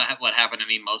think that's what happened to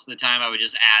me most of the time. I would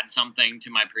just add something to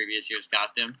my previous year's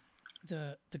costume.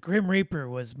 The Grim Reaper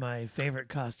was my favorite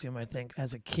costume, I think,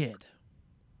 as a kid.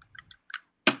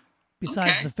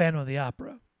 Besides the Phantom of the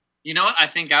Opera. You know what? I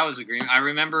think I was a Green. I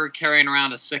remember carrying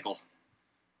around a sickle.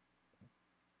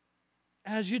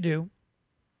 As you do.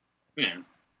 Yeah.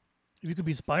 You could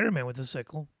be Spider-Man with a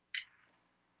sickle.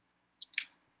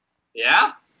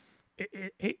 Yeah?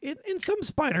 In some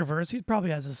Spider-Verse, he probably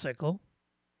has a sickle.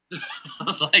 I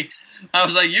was like,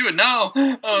 you would know.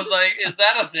 I was like, is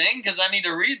that a thing? Because I need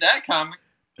to read that comic.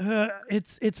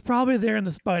 It's probably there in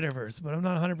the Spider-Verse, but I'm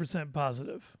not 100%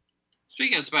 positive.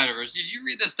 Speaking of Spider-Verse, did you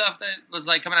read the stuff that was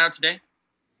like coming out today?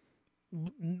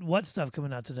 What stuff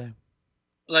coming out today?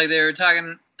 Like they were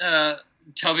talking,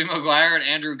 Tobey Maguire and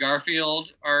Andrew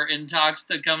Garfield are in talks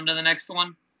to come to the next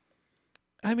one.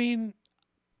 I mean,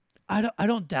 I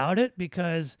don't doubt it,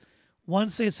 because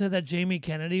once they said that Jamie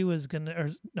Kennedy was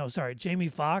Jamie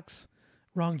Foxx.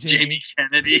 Wrong Jamie.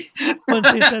 Kennedy.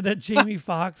 Once they said that Jamie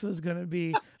Foxx was going to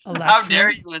be Electro. How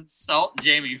dare you insult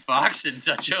Jamie Foxx in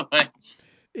such a way?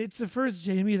 It's the first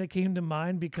Jamie that came to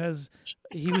mind because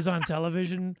he was on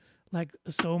television like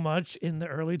so much in the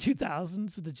early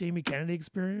 2000s with the Jamie Kennedy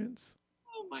Experience.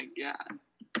 Oh my God.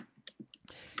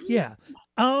 Yeah.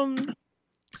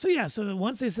 So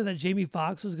once they said that Jamie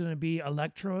Foxx was going to be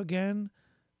Electro again,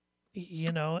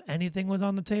 anything was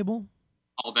on the table.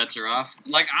 All bets are off.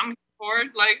 Like, I'm for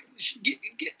it. Like,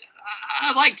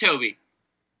 I like Toby.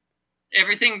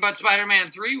 Everything but Spider-Man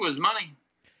 3 was money.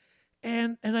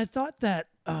 And I thought that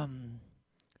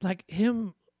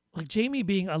Jamie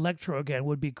being Electro again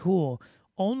would be cool,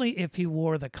 only if he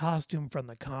wore the costume from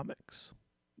the comics.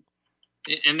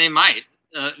 And they might.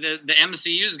 The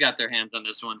MCU's got their hands on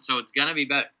this one, so it's gonna be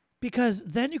better. Because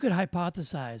then you could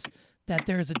hypothesize that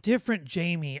there's a different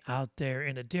Jamie out there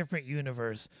in a different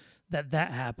universe that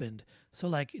happened. So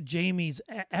like Jamie's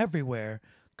everywhere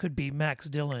could be Max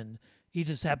Dillon. He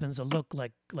just happens to look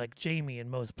like Jamie in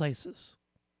most places.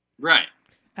 Right.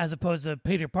 As opposed to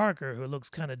Peter Parker, who looks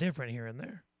kind of different here and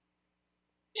there.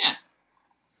 Yeah.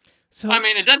 So I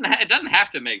mean, it doesn't have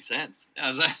to make sense. I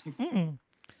was like,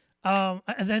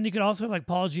 and then you could also have like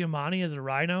Paul Giamatti as a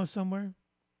Rhino somewhere.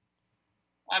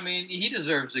 I mean, he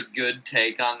deserves a good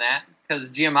take on that because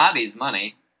Giamatti's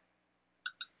money.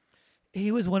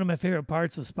 He was one of my favorite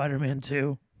parts of Spider-Man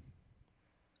 2.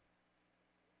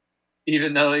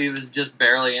 Even though he was just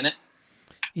barely in it.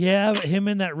 Yeah, but him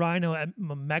and that Rhino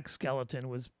mech skeleton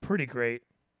was pretty great.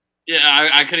 Yeah,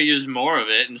 I could have used more of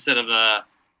it instead of the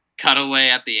cutaway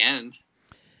at the end.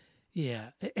 Yeah,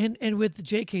 and with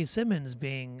J.K. Simmons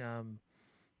being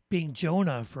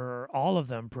Jonah for all of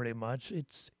them, pretty much,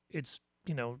 it's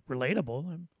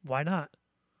relatable. Why not?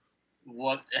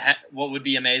 What would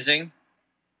be amazing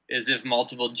is if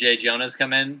multiple J. Jonahs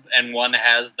come in and one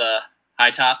has the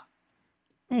high top.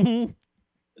 Mm-hmm.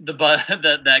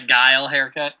 That Guile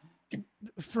haircut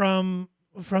from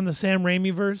the Sam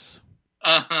Raimi verse.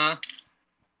 Uh-huh.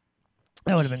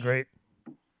 That would have been great.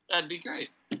 That'd be great.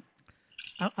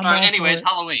 All right, anyways,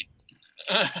 Halloween.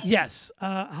 Yes,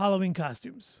 Halloween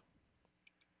costumes.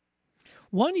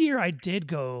 One year I did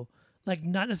go, like,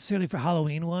 not necessarily for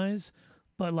Halloween wise,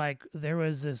 but like there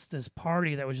was this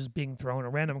party that was just being thrown, a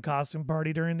random costume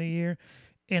party during the year,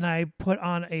 and I put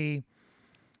on a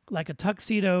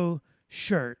tuxedo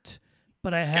shirt,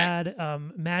 but I had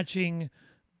matching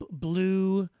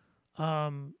blue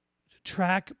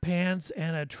track pants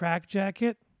and a track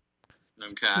jacket.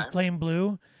 Okay. Just plain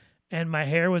blue. And my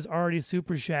hair was already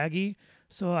super shaggy.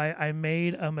 So I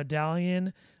made a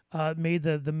medallion, made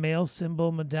the male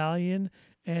symbol medallion,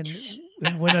 and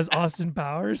went as Austin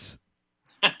Powers.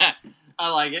 I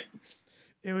like it.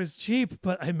 It was cheap,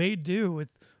 but I made do with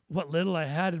what little I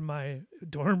had in my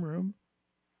dorm room.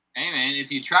 Hey, man,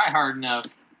 if you try hard enough,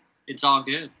 it's all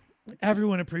good.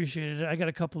 Everyone appreciated it. I got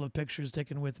a couple of pictures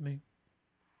taken with me.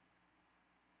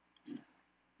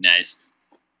 Nice.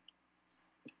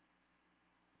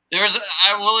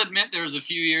 I will admit, there was a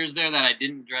few years there that I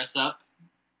didn't dress up.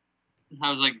 I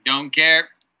was like, don't care.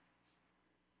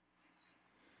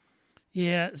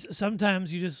 Yeah,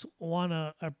 sometimes you just want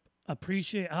to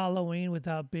appreciate Halloween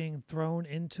without being thrown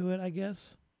into it, I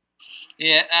guess.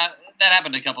 Yeah, that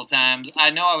happened a couple times. I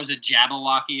know I was a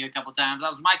Jabberwocky a couple times. I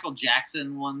was Michael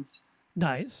Jackson once.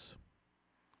 Nice.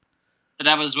 But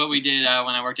that was what we did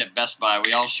when I worked at Best Buy.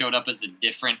 We all showed up as a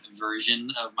different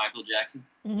version of Michael Jackson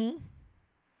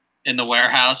in the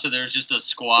warehouse. So there's just a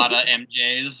squad of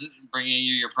MJs bringing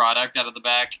you your product out of the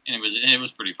back, and it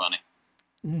was pretty funny.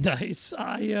 Nice.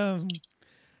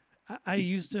 I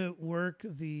used to work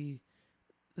the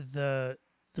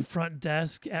front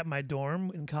desk at my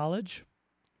dorm in college.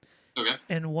 Okay.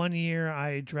 And one year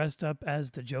I dressed up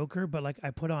as the Joker, but like I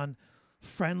put on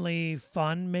friendly,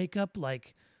 fun makeup,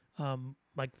 like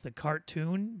the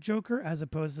cartoon Joker, as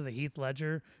opposed to the Heath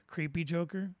Ledger creepy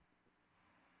Joker.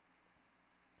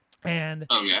 And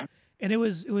and it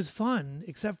was fun,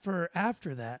 except for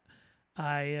after that,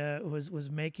 I was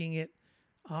making it.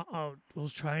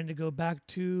 Was trying to go back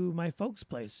to my folks'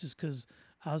 place just because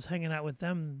I was hanging out with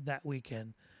them that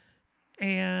weekend.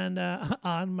 And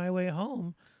on my way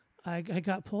home, I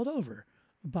got pulled over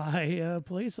by a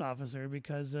police officer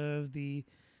because of the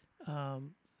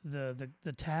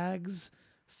tags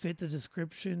fit the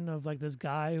description of like this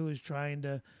guy who was trying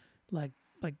to like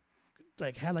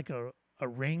had like a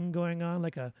ring going on,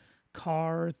 like a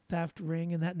car theft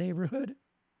ring in that neighborhood.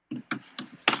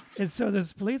 And so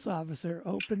this police officer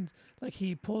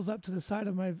he pulls up to the side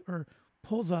of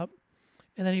pulls up,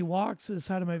 and then he walks to the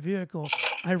side of my vehicle.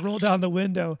 I roll down the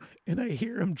window and I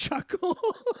hear him chuckle.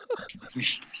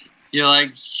 You're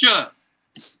like, sure.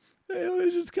 It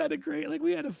was just kind of great. Like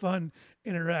we had a fun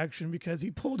interaction because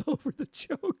he pulled over the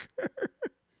Joker.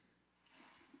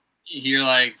 You're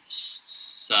like,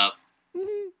 sup.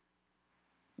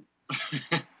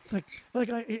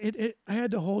 I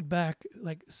had to hold back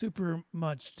like super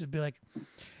much to be like,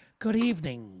 good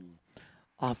evening,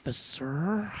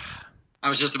 officer. I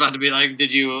was just about to be like,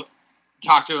 did you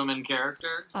talk to him in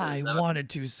character? I wanted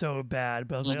to so bad,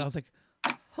 but I was like,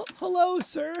 hello,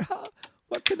 sir.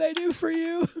 What can I do for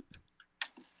you?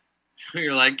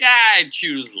 You're like, I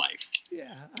choose life.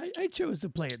 Yeah, I chose to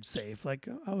play it safe. Like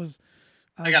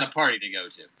I got a party to go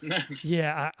to.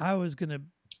 Yeah, I was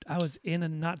in a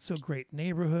not so great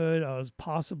neighborhood. I was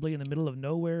possibly in the middle of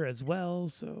nowhere as well.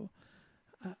 So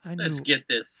I knew. Let's get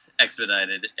this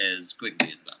expedited as quickly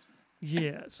as possible.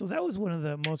 Yeah, so that was one of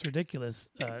the most ridiculous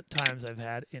times I've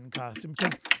had in costume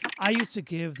because I used to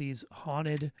give these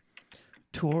haunted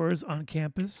tours on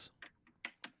campus.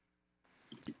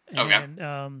 And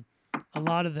a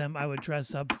lot of them I would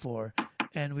dress up for,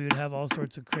 and we would have all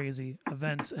sorts of crazy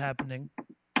events happening.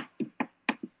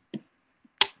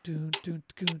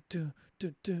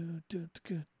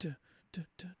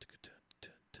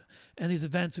 And these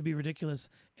events would be ridiculous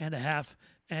and a half.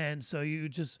 And so you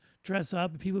just dress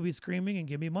up, and people would be screaming and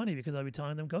give me money because I'd be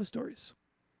telling them ghost stories.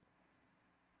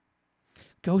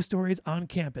 Ghost stories on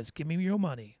campus. Give me your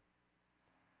money.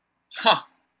 Huh.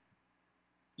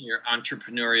 Your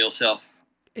entrepreneurial self.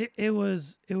 It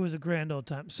was a grand old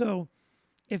time. So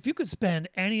if you could spend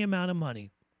any amount of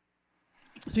money,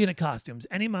 speaking of costumes,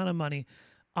 any amount of money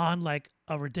on like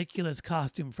a ridiculous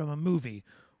costume from a movie,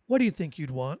 what do you think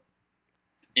you'd want?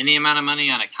 Any amount of money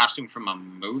on a costume from a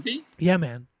movie? Yeah,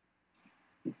 man.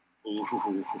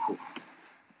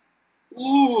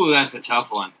 Ooh, that's a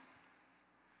tough one.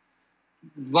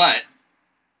 But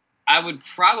I would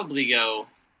probably go.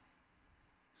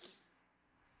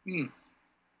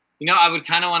 I would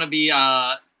kind of want to be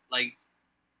like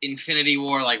Infinity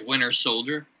War, like Winter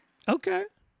Soldier. Okay.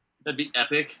 That'd be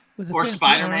epic. Or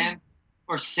Spider-Man.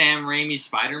 Or Sam Raimi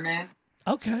Spider-Man.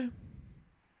 Okay.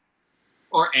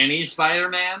 Or any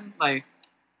Spider-Man, like.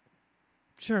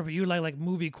 Sure, but you like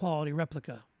movie quality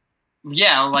replica.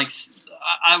 Yeah, like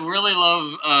I really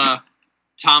love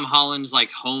Tom Holland's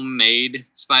like homemade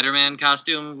Spider-Man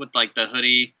costume with like the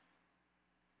hoodie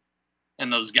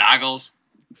and those goggles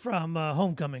from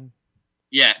Homecoming.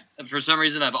 Yeah, for some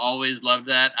reason I've always loved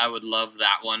that. I would love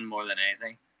that one more than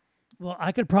anything. Well,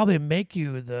 I could probably make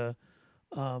you the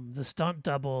stunt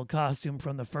double costume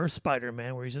from the first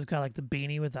Spider-Man, where he's just got like the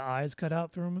beanie with the eyes cut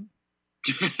out through him.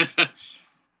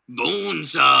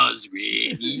 Bonesaw's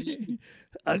ready.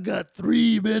 I got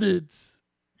 3 minutes.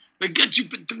 I got you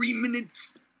for 3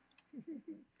 minutes.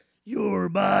 You're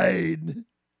mine.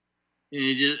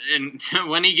 And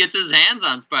when he gets his hands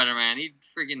on Spider-Man, he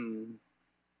freaking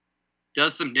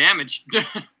does some damage.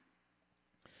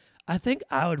 I think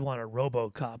I would want a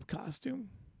RoboCop costume.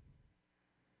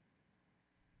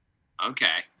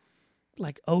 Okay.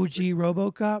 Like OG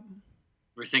RoboCop.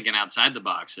 We're thinking outside the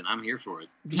box, and I'm here for it.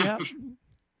 Yeah.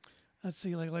 Let's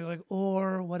see,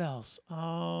 or what else?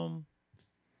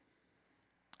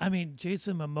 I mean,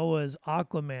 Jason Momoa's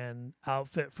Aquaman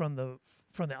outfit from the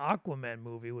Aquaman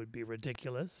movie would be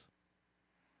ridiculous.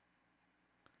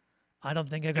 I don't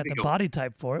think I got the body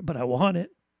type for it, but I want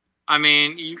it. I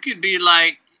mean, you could be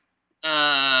like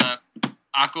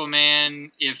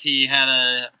Aquaman if he had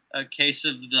a case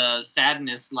of the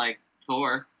sadness like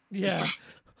Thor. Yeah.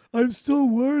 I'm still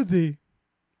worthy.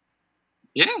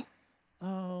 Yeah.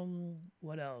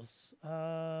 What else?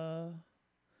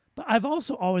 But I've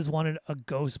also always wanted a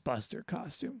Ghostbuster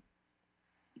costume.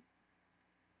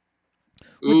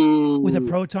 With a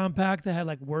proton pack that had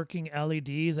like working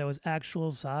LEDs that was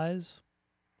actual size.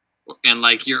 And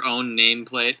like your own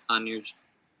nameplate on your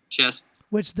chest.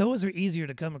 Which those are easier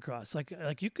to come across.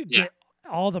 Like you could get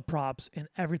all the props and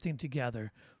everything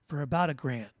together for about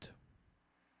 $1,000.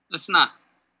 That's not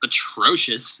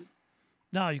atrocious.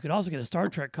 No, you could also get a Star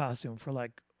Trek costume for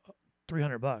like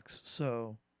 $300.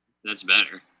 So that's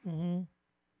better. Mm-hmm.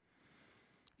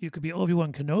 You could be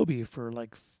Obi-Wan Kenobi for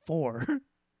like $4.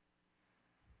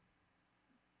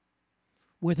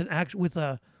 with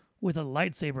a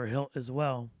lightsaber hilt as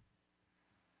well.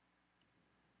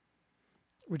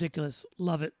 Ridiculous.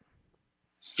 Love it.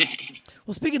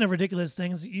 Well, speaking of ridiculous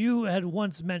things, you had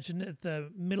once mentioned at the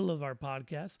middle of our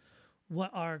podcast what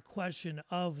our question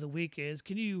of the week is.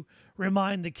 Can you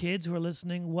remind the kids who are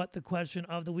listening what the question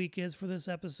of the week is for this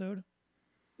episode?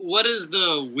 What is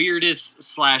the weirdest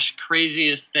 /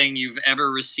 craziest thing you've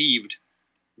ever received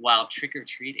while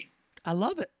trick-or-treating? I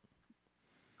love it.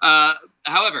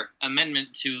 However,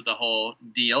 amendment to the whole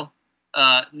deal.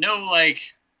 No, like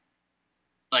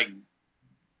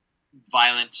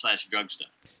violent / drug stuff.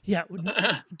 Yeah,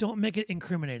 don't make it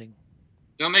incriminating.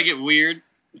 Don't make it weird.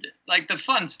 Like the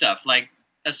fun stuff, like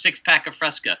a 6-pack of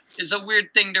Fresca, is a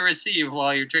weird thing to receive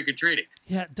while you're trick-or-treating.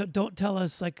 Yeah, don't tell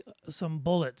us like some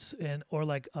bullets or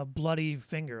like a bloody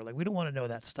finger. Like we don't want to know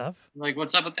that stuff. Like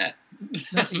what's up with that?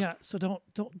 No, yeah, so don't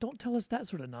tell us that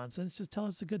sort of nonsense. Just tell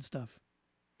us the good stuff.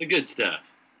 The good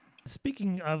stuff.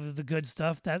 Speaking of the good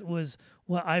stuff, that was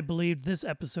what I believed this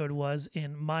episode was,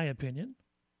 in my opinion.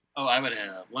 Oh, I would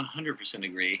 100%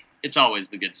 agree. It's always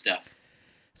the good stuff.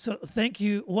 So thank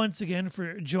you once again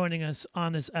for joining us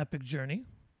on this epic journey.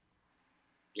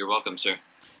 You're welcome, sir.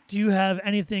 Do you have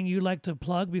anything you'd like to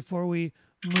plug before we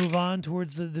move on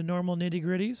towards the normal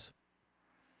nitty-gritties?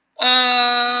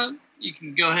 You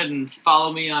can go ahead and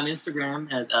follow me on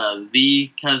Instagram at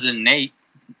 @thecousinnate.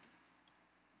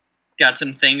 Got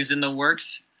some things in the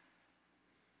works.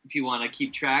 If you want to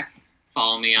keep track,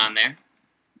 follow me on there.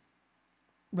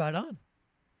 Right on.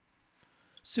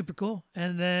 Super cool.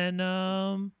 And then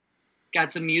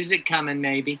got some music coming,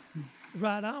 maybe.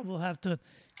 Right on. We'll have to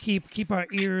keep our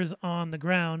ears on the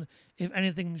ground. If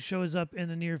anything shows up in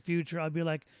the near future, I'll be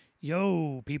like,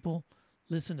 yo, people,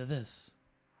 listen to this.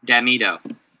 Damito.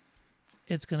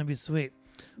 It's going to be sweet.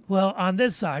 Well, on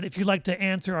this side, if you'd like to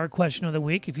answer our question of the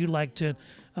week, if you'd like to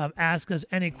ask us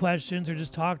any questions or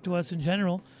just talk to us in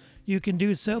general, you can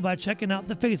do so by checking out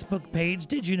the Facebook page,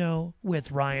 Did You Know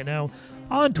with Ryan O,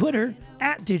 on Twitter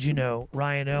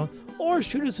 @DidYouKnowRyanO, or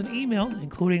shoot us an email,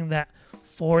 including that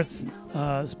fourth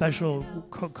special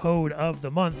code of the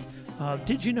month,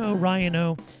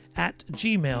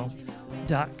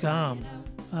 DidYouKnowRyanO@gmail.com.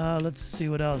 Let's see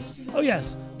what else. Oh,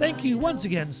 yes. Thank you once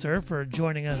again, sir, for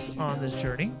joining us on this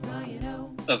journey.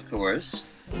 Of course.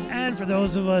 And for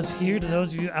those of us here, to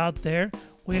those of you out there,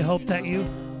 we hope that you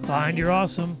find your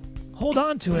awesome, hold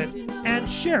on to it, and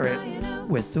share it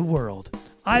with the world.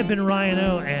 I've been Ryan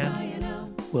O,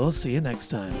 and we'll see you next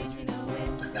time. Did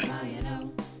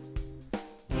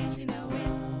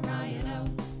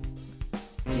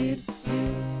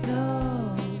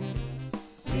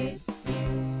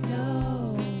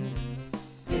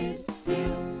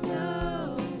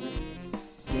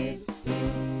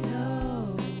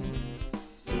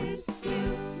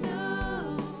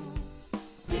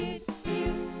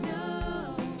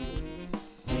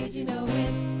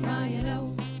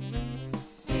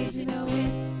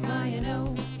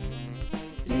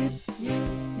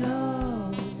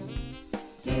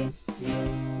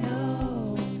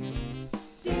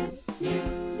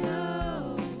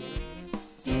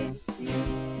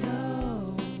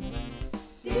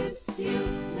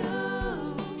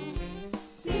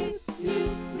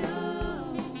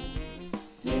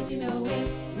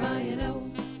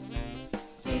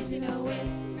you know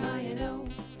it?